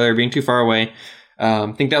to each other, or being too far away.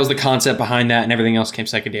 I think that was the concept behind that, and everything else came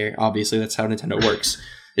secondary. Obviously, that's how Nintendo works,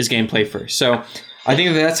 is gameplay first. So I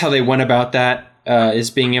think that's how they went about that,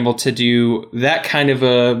 is being able to do that kind of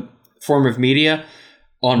a form of media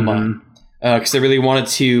online. Because they really wanted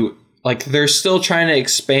to, they're still trying to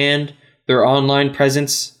expand their online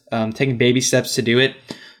presence, taking baby steps to do it.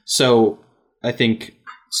 So I think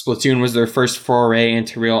Splatoon was their first foray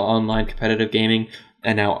into real online competitive gaming,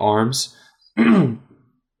 and now ARMS.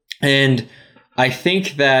 And I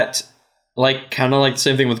think that, kind of the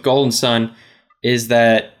same thing with Golden Sun, is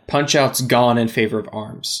that Punch-Out's gone in favor of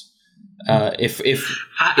ARMS. I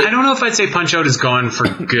don't know if I'd say Punch-Out is gone for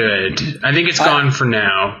good. I think it's gone for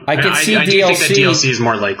now. I could see I do think that DLC is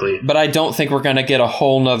more likely. But I don't think we're going to get a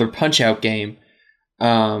whole nother Punch-Out game.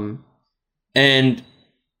 And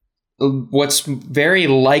what's very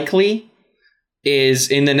likely is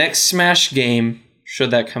in the next Smash game, should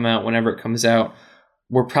that come out whenever it comes out,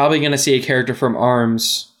 we're probably going to see a character from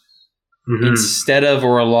ARMS instead of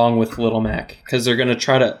or along with Little Mac, because they're going to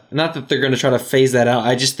try to, not that they're going to try to phase that out.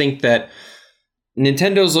 I just think that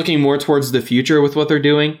Nintendo's looking more towards the future with what they're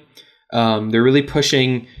doing. They're really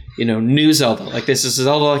pushing new Zelda. Like, this is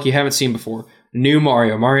Zelda like you haven't seen before. New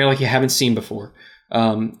Mario like you haven't seen before.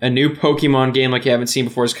 A new Pokemon game like you haven't seen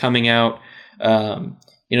before is coming out.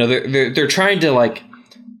 They're trying to like,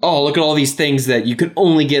 oh, look at all these things that you can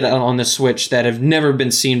only get on the Switch that have never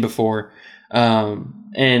been seen before. And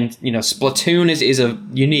Splatoon is a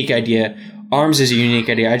unique idea. ARMS is a unique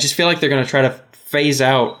idea. I just feel like they're going to try to phase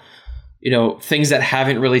out, things that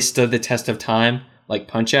haven't really stood the test of time, like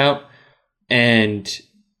Punch-Out.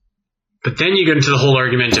 But then you get into the whole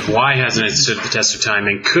argument of why hasn't it stood the test of time,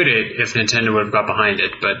 and could it if Nintendo would have got behind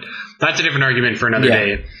it? But that's a different argument for another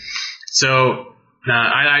day. So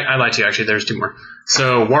I lied to you, actually. There's two more.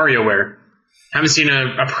 So WarioWare. Haven't seen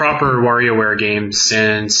a proper WarioWare game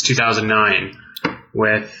since 2009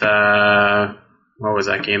 with, what was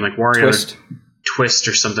that game? Like Wario Twist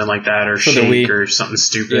or something like that, or for Shake or something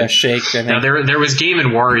stupid. Yeah, Shake. I think. Now there was Game and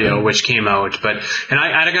Wario which came out, but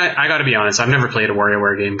I got to be honest, I've never played a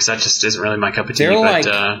WarioWare game because that just isn't really my cup of tea. They're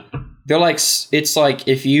like it's like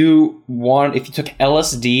if you took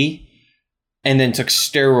LSD and then took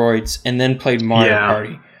steroids and then played Mario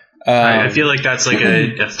Party. I feel like that's like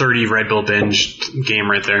a 30 Red Bull binge game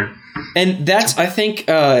right there. And that's, I think,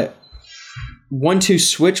 1-2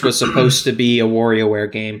 Switch was supposed to be a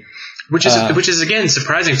WarioWare game. Which is again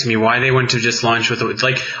surprising to me why they went to just launch with it.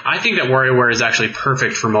 Like, I think that WarioWare is actually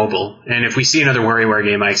perfect for mobile, and if we see another WarioWare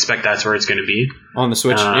game, I expect that's where it's going to be on the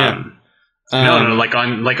Switch. No, like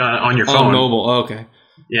on your phone. On mobile. Oh, okay.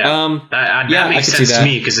 Yeah, that makes sense to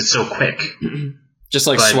me because it's so quick. Just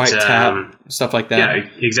like swipe, tap, stuff like that. Yeah,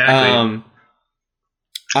 exactly.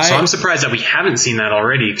 So I'm surprised that we haven't seen that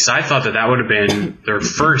already, because I thought that would have been their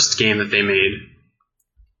first game that they made.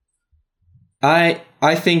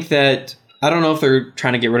 I think that, I don't know if they're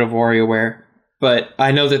trying to get rid of WarioWare, but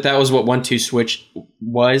I know that was what 1-2 Switch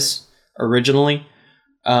was originally,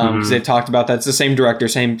 because they've talked about that. It's the same director,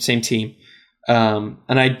 same team, and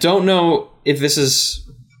I don't know if this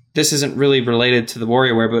isn't really related to the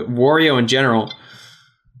WarioWare, but Wario in general,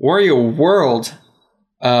 Wario World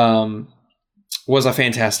was a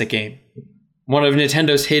fantastic game. One of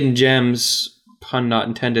Nintendo's hidden gems, pun not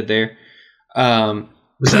intended there.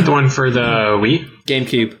 Was that the one for the Wii?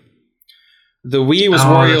 GameCube. The Wii was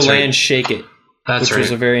Wario Land Shake It, which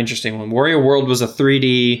was a very interesting one. Wario World was a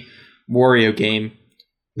 3D Wario game.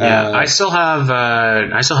 Yeah, I still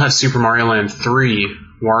have Super Mario Land 3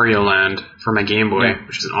 Wario Land for my Game Boy,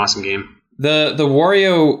 which is an awesome game. The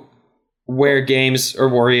WarioWare games, or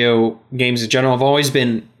Wario games in general, have always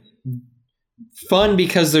been fun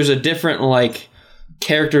because there's a different like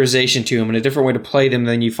characterization to them and a different way to play them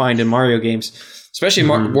than you find in Mario games, especially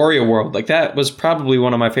Wario World. Like, that was probably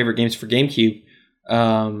one of my favorite games for GameCube,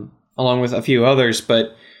 along with a few others.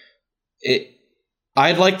 But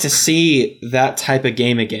I'd like to see that type of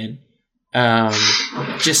game again.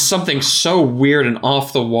 Just something so weird and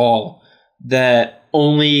off the wall that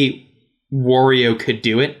only Wario could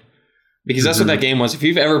do it. Because that's what that game was. If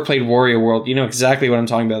you've ever played Wario World, you know exactly what I'm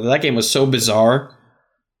talking about. That game was so bizarre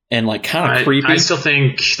and like kind of creepy. I still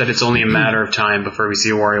think that it's only a matter of time before we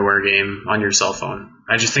see a WarioWare game on your cell phone.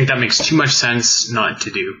 I just think that makes too much sense not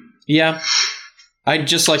to do. Yeah. I'd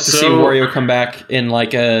just like to see Wario come back in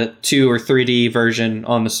like a 2 or 3D version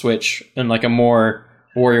on the Switch in like a more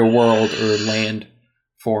Wario World or Land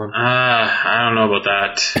form. I don't know about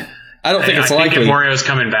that. I don't think it's likely. I think if Wario's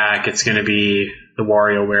coming back, it's going to be the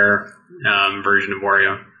WarioWare version of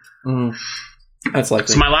Wario. That's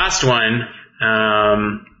likely. So my last one,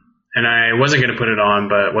 and I wasn't going to put it on,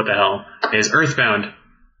 but what the hell, is Earthbound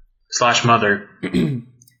 / Mother.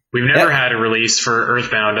 We've never had a release for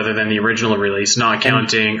Earthbound other than the original release, not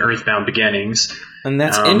counting Earthbound Beginnings. And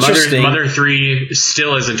that's interesting. Mother 3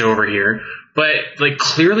 still isn't over here, but like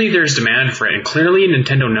clearly there's demand for it, and clearly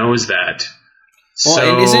Nintendo knows that.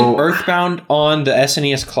 Well, and isn't Earthbound on the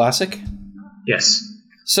SNES Classic? Yes.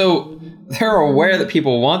 So they're aware that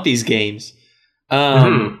people want these games.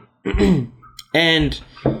 And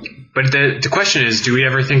but the question is, do we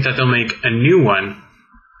ever think that they'll make a new one?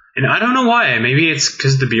 And I don't know why. Maybe it's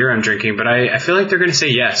because of the beer I'm drinking, but I feel like they're going to say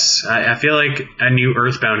yes. I feel like a new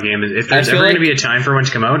Earthbound game, if there's ever going to be a time for one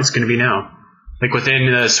to come out, it's going to be now. Like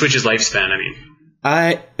within the Switch's lifespan, I mean.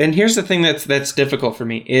 And here's the thing that's difficult for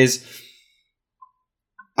me is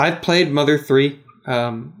I've played Mother 3,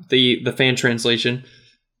 the fan translation,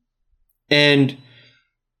 and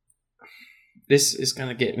this is going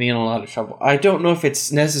to get me in a lot of trouble. I don't know if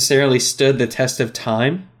it's necessarily stood the test of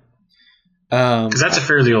time. Because that's a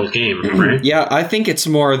fairly old game, right? Yeah, I think it's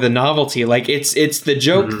more the novelty. Like, it's the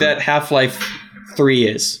joke that Half-Life 3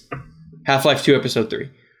 is. Half-Life 2 Episode 3.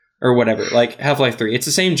 Or whatever. Like, Half-Life 3. It's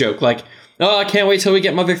the same joke. Like, oh, I can't wait till we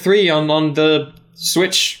get Mother 3 on the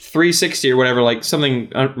Switch 360 or whatever, like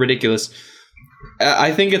something ridiculous.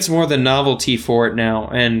 I think it's more the novelty for it now,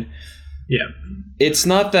 and yeah, it's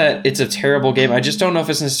not that it's a terrible game. I just don't know if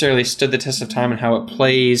it's necessarily stood the test of time and how it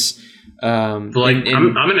plays. I'm going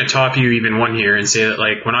to top you even one here and say that,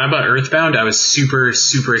 like, when I bought Earthbound, I was super,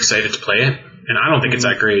 super excited to play it, and I don't think it's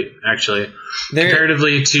that great, actually.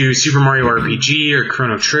 Comparatively to Super Mario RPG or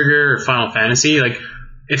Chrono Trigger or Final Fantasy, like,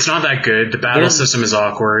 it's not that good. The battle system is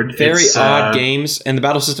awkward. Very odd games, and the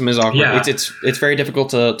battle system is awkward. Yeah. It's very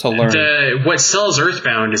difficult to learn. What sells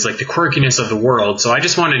Earthbound is like the quirkiness of the world. So I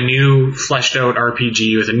just want a new, fleshed out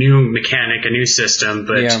RPG with a new mechanic, a new system,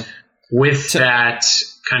 but with that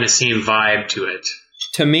kind of same vibe to it.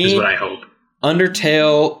 To me, is what I hope.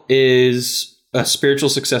 Undertale is a spiritual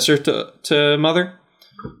successor to Mother,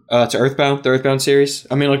 to Earthbound, the Earthbound series.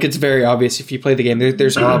 I mean, like, it's very obvious if you play the game.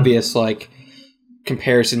 There's obvious like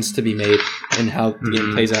comparisons to be made in how the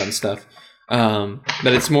game plays out and stuff.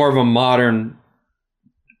 But it's more of a modern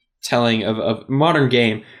telling of a modern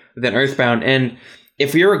game than Earthbound. And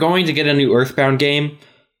if we were going to get a new Earthbound game,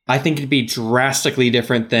 I think it'd be drastically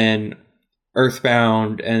different than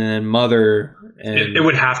Earthbound and then Mother. And it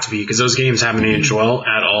would have to be, because those games haven't aged well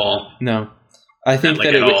at all. No, I think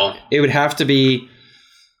that it would have to be.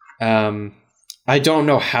 I don't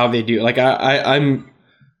know how they do. Like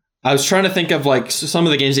I was trying to think of like some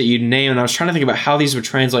of the games that you'd name, and I was trying to think about how these would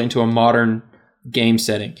translate into a modern game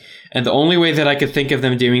setting. And the only way that I could think of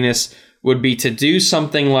them doing this would be to do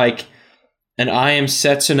something like an I Am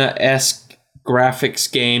Setsuna-esque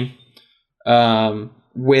graphics game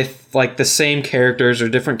with like the same characters or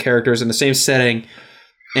different characters in the same setting,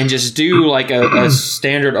 and just do like a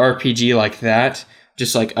standard RPG like that,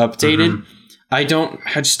 just like updated. I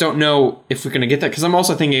just don't know if we're going to get that, because I'm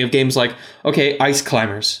also thinking of games like, okay, Ice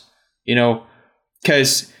Climbers. You know,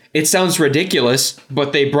 because it sounds ridiculous,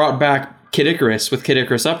 but they brought back Kid Icarus with Kid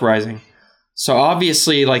Icarus Uprising. So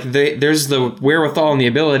obviously, like, there's the wherewithal and the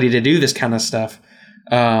ability to do this kind of stuff.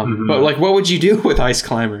 But like, what would you do with Ice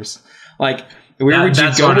Climbers? Like, where would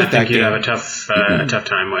you go with that game? You'd have a tough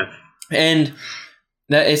time with. And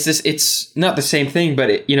it's not the same thing,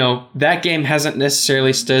 but that game hasn't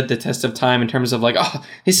necessarily stood the test of time in terms of like, oh,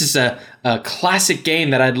 this is a classic game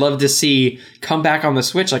that I'd love to see come back on the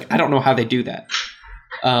Switch. Like, I don't know how they do that.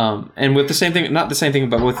 And with the same thing, not the same thing,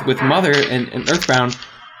 but with Mother and Earthbound,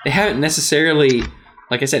 they haven't necessarily,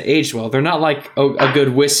 like I said, aged well. They're not like a good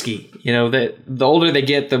whiskey. That the older they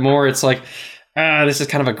get, the more it's like, this is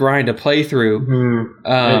kind of a grind to play through.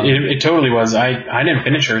 It totally was. I didn't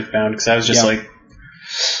finish Earthbound because I was just like,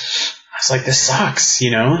 this sucks,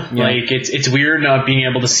 Yeah. Like, it's weird not being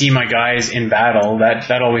able to see my guys in battle.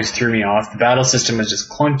 That always threw me off. The battle system was just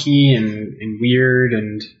clunky and weird,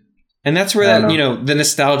 and that's where the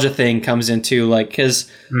nostalgia thing comes into, like,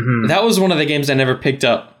 because that was one of the games I never picked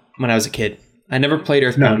up when I was a kid. I never played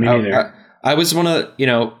Earthbound. No, me neither. I was one of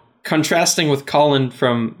contrasting with Colin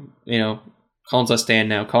from Colin's Last Stand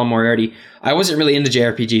now, Colin Moriarty. I wasn't really into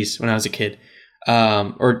JRPGs when I was a kid.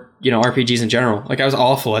 Or RPGs in general. Like, I was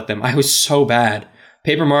awful at them. I was so bad.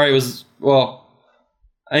 Paper Mario was,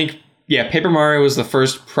 Paper Mario was the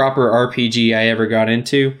first proper RPG I ever got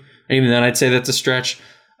into. And even then, I'd say that's a stretch.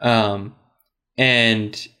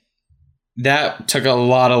 And that took a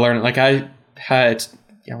lot of learning. Like, I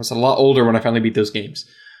was a lot older when I finally beat those games.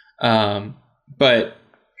 But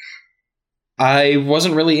I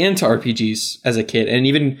wasn't really into RPGs as a kid. And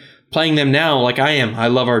even playing them now, like I am. I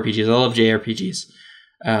love RPGs. I love JRPGs.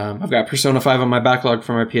 I've got Persona 5 on my backlog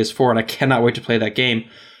for my PS4, and I cannot wait to play that game.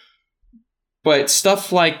 But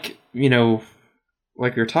stuff like,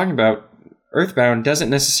 like we were talking about, Earthbound doesn't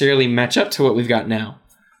necessarily match up to what we've got now.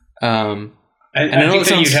 I think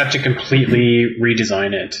that you'd have to completely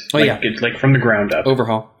redesign it. Like from the ground up.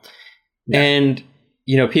 Overhaul. Yeah. And,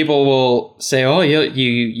 people will say, oh,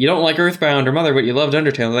 you don't like Earthbound or Mother, but you loved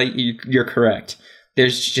Undertale. Like, you're correct.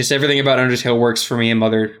 There's just everything about Undertale works for me, and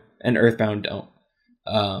Mother and Earthbound don't.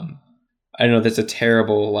 I know that's a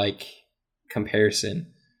terrible comparison,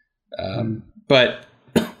 but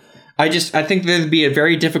I think there'd be a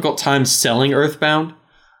very difficult time selling Earthbound.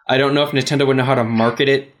 I don't know if Nintendo would know how to market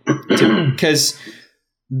it, because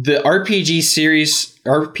the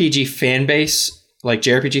RPG fan base, like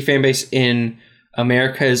JRPG fan base in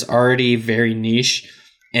America, is already very niche.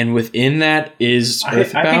 And within that is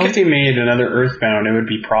Earthbound. I think if they made another Earthbound, it would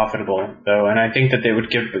be profitable, though. And I think that they would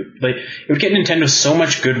it would get Nintendo so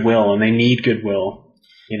much goodwill, and they need goodwill.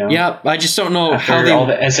 Yeah, I just don't know how all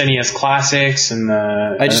the SNES classics and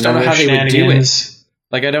the. I just don't know how they would do it.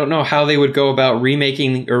 Like, I don't know how they would go about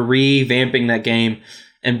remaking or revamping that game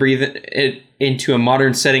and breathe it into a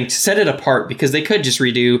modern setting to set it apart, because they could just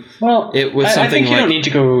redo it with something I think you like... don't need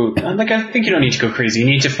to go... I think you don't need to go crazy. You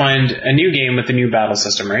need to find a new game with a new battle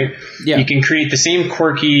system, right? Yeah. You can create the same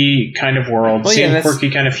quirky kind of world,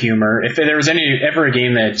 quirky kind of humor. If there was ever a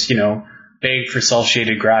game that, begged for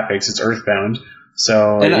self-shaded graphics, it's Earthbound.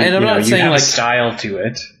 So and I'm not saying you have like a style to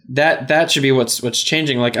it. That should be what's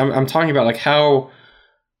changing. Like I'm talking about like how,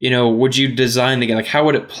 would you design the game? Like how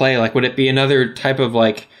would it play? Like would it be another type of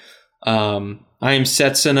like I Am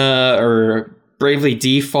Setsuna or Bravely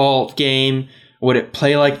Default game? Would it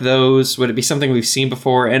play like those? Would it be something we've seen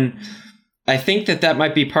before? And I think that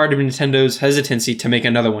might be part of Nintendo's hesitancy to make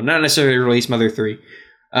another one, not necessarily release Mother 3.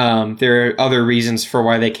 There are other reasons for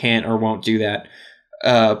why they can't or won't do that.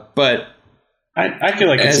 But I feel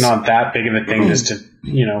like it's not that big of a thing just to,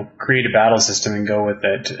 create a battle system and go with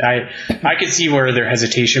it. I could see where their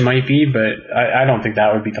hesitation might be, but I don't think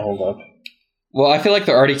that would be the holdup. Well, I feel like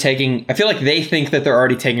they think that they're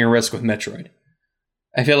already taking a risk with Metroid.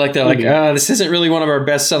 I feel like they're like, this isn't really one of our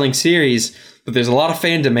best-selling series, but there's a lot of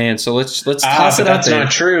fan demand, so let's toss it out there. That's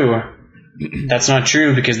not true. That's not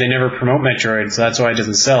true, because they never promote Metroid, so that's why it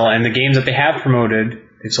doesn't sell. And the games that they have promoted,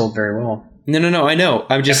 they've sold very well. No, I know.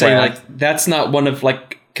 I'm just saying, like, that's not one of,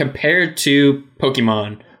 like, compared to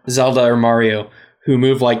Pokemon, Zelda, or Mario, who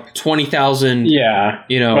move, like, 20,000, or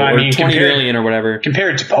 20 million or whatever.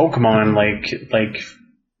 Compared to Pokemon, like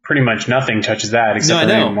pretty much nothing touches that except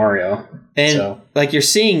for Mario. And, like, you're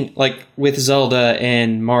seeing, like, with Zelda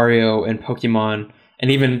and Mario and Pokemon, and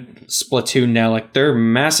even Splatoon now, like, they're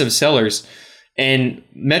massive sellers. And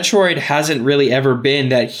Metroid hasn't really ever been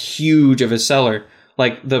that huge of a seller.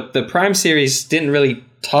 Like, the Prime series didn't really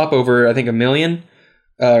top over, I think, 1 million,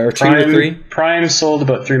 or 2 or 3. Prime sold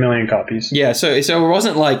about 3 million copies. Yeah, so it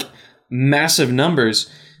wasn't, like, massive numbers.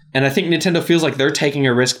 And I think Nintendo feels like they're taking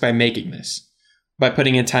a risk by making this, by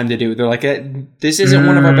putting in time to do it. They're like, this isn't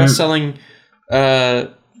one of our best-selling,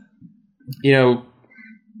 I'll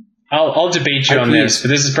debate you on this, but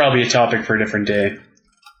this is probably a topic for a different day.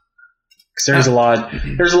 Because there's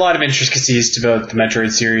a lot of intricacies about the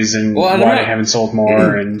Metroid series and why they haven't sold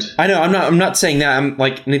more. And I know I'm not saying that. I'm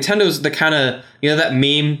like, Nintendo's the kind of, that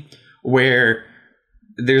meme where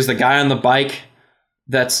there's the guy on the bike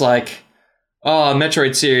that's like, oh,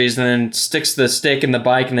 Metroid series, and then sticks the stick in the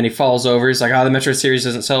bike, and then he falls over. He's like, the Metroid series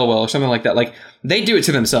doesn't sell well, or something like that. Like, they do it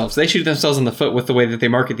to themselves. They shoot themselves in the foot with the way that they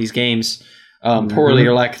market these games, poorly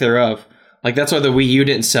or lack thereof. Like, that's why the Wii U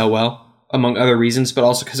didn't sell well, among other reasons, but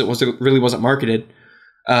also because it really wasn't marketed.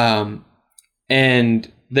 And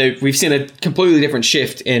we've seen a completely different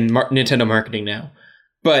shift in Nintendo marketing now.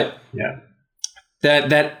 But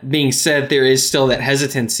that being said, there is still that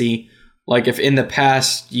hesitancy. Like, if in the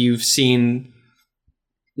past you've seen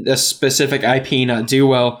a specific IP not do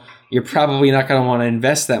well, you're probably not going to want to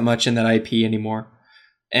invest that much in that IP anymore.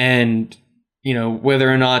 And, whether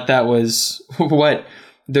or not that was what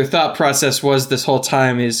their thought process was this whole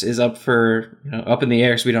time is up in the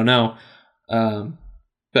air, so we don't know.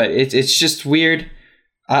 But it's just weird.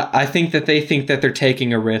 I think that they think that they're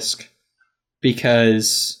taking a risk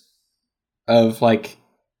because of, like,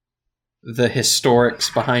 the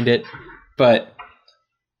historics behind it. But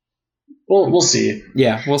we'll see.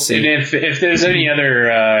 Yeah, we'll see. And if there's any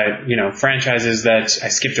other franchises that I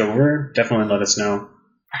skipped over, definitely let us know,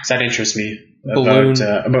 because that interests me about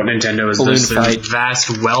Nintendo. Is this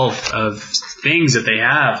vast wealth of things that they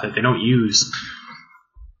have that they don't use.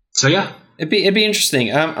 So yeah, it'd be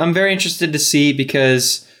interesting. I'm very interested to see,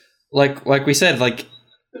 because like we said, like,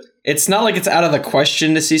 it's not like it's out of the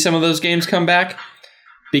question to see some of those games come back,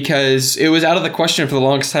 because it was out of the question for the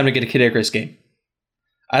longest time to get a Kid Icarus game.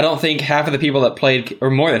 I don't think half of the people that played, or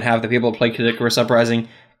more than half the people that played Kid Icarus Uprising,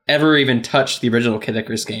 ever even touched the original Kid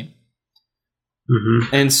Icarus game.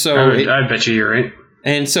 Mm-hmm. And so I bet you're right.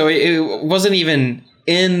 And so it wasn't even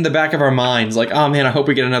in the back of our minds, like, oh man, I hope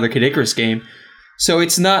we get another Kid Icarus game. So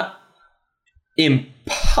it's not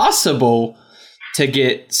impossible to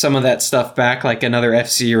get some of that stuff back, like another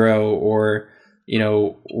F-Zero or,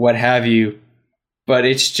 what have you. But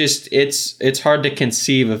it's just, it's hard to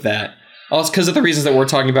conceive of that. Also because of the reasons that we're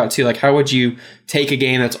talking about too. Like, how would you take a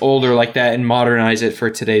game that's older like that and modernize it for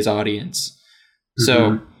today's audience?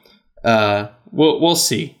 Mm-hmm. So, we'll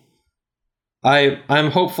see.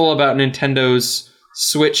 I'm hopeful about Nintendo's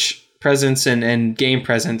Switch presence and game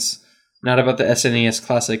presence, not about the SNES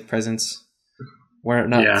Classic presence.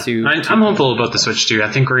 I'm hopeful about the Switch too.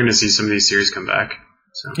 I think we're going to see some of these series come back.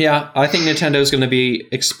 So. Yeah, I think Nintendo's going to be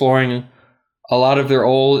exploring a lot of their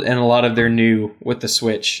old and a lot of their new with the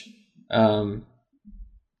Switch.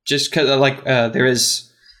 Just because, there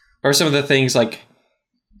are some of the things, like,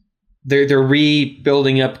 they're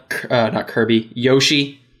rebuilding up not Kirby,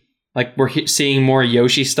 Yoshi. Like we're seeing more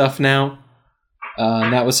Yoshi stuff now.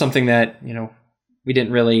 And that was something that, you know, we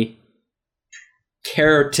didn't really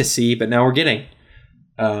care to see, but now we're getting.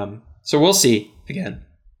 So we'll see again.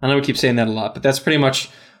 I know we keep saying that a lot, but that's pretty much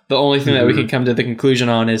the only thing that we can come to the conclusion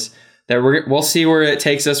on is that we'll see where it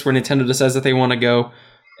takes us, where Nintendo decides that they want to go,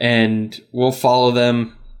 and we'll follow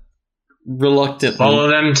them reluctantly. Follow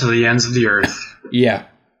them to the ends of the earth. Yeah.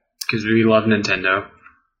 Because we love Nintendo.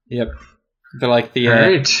 Yep. They're like the... All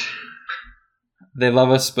right. They love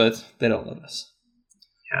us, but they don't love us.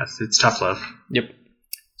 Yes, it's tough love. Yep.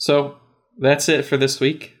 So that's it for this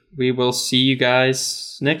week. We will see you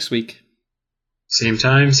guys next week. Same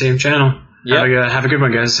time, same channel. Yep. Have a good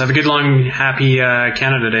one, guys. Have a good, long, happy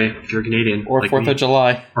Canada Day if you're Canadian. Or like 4th of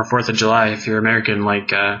July. Or 4th of July if you're American like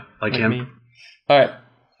him. Me. All right.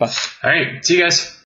 Bye. All right. See you guys.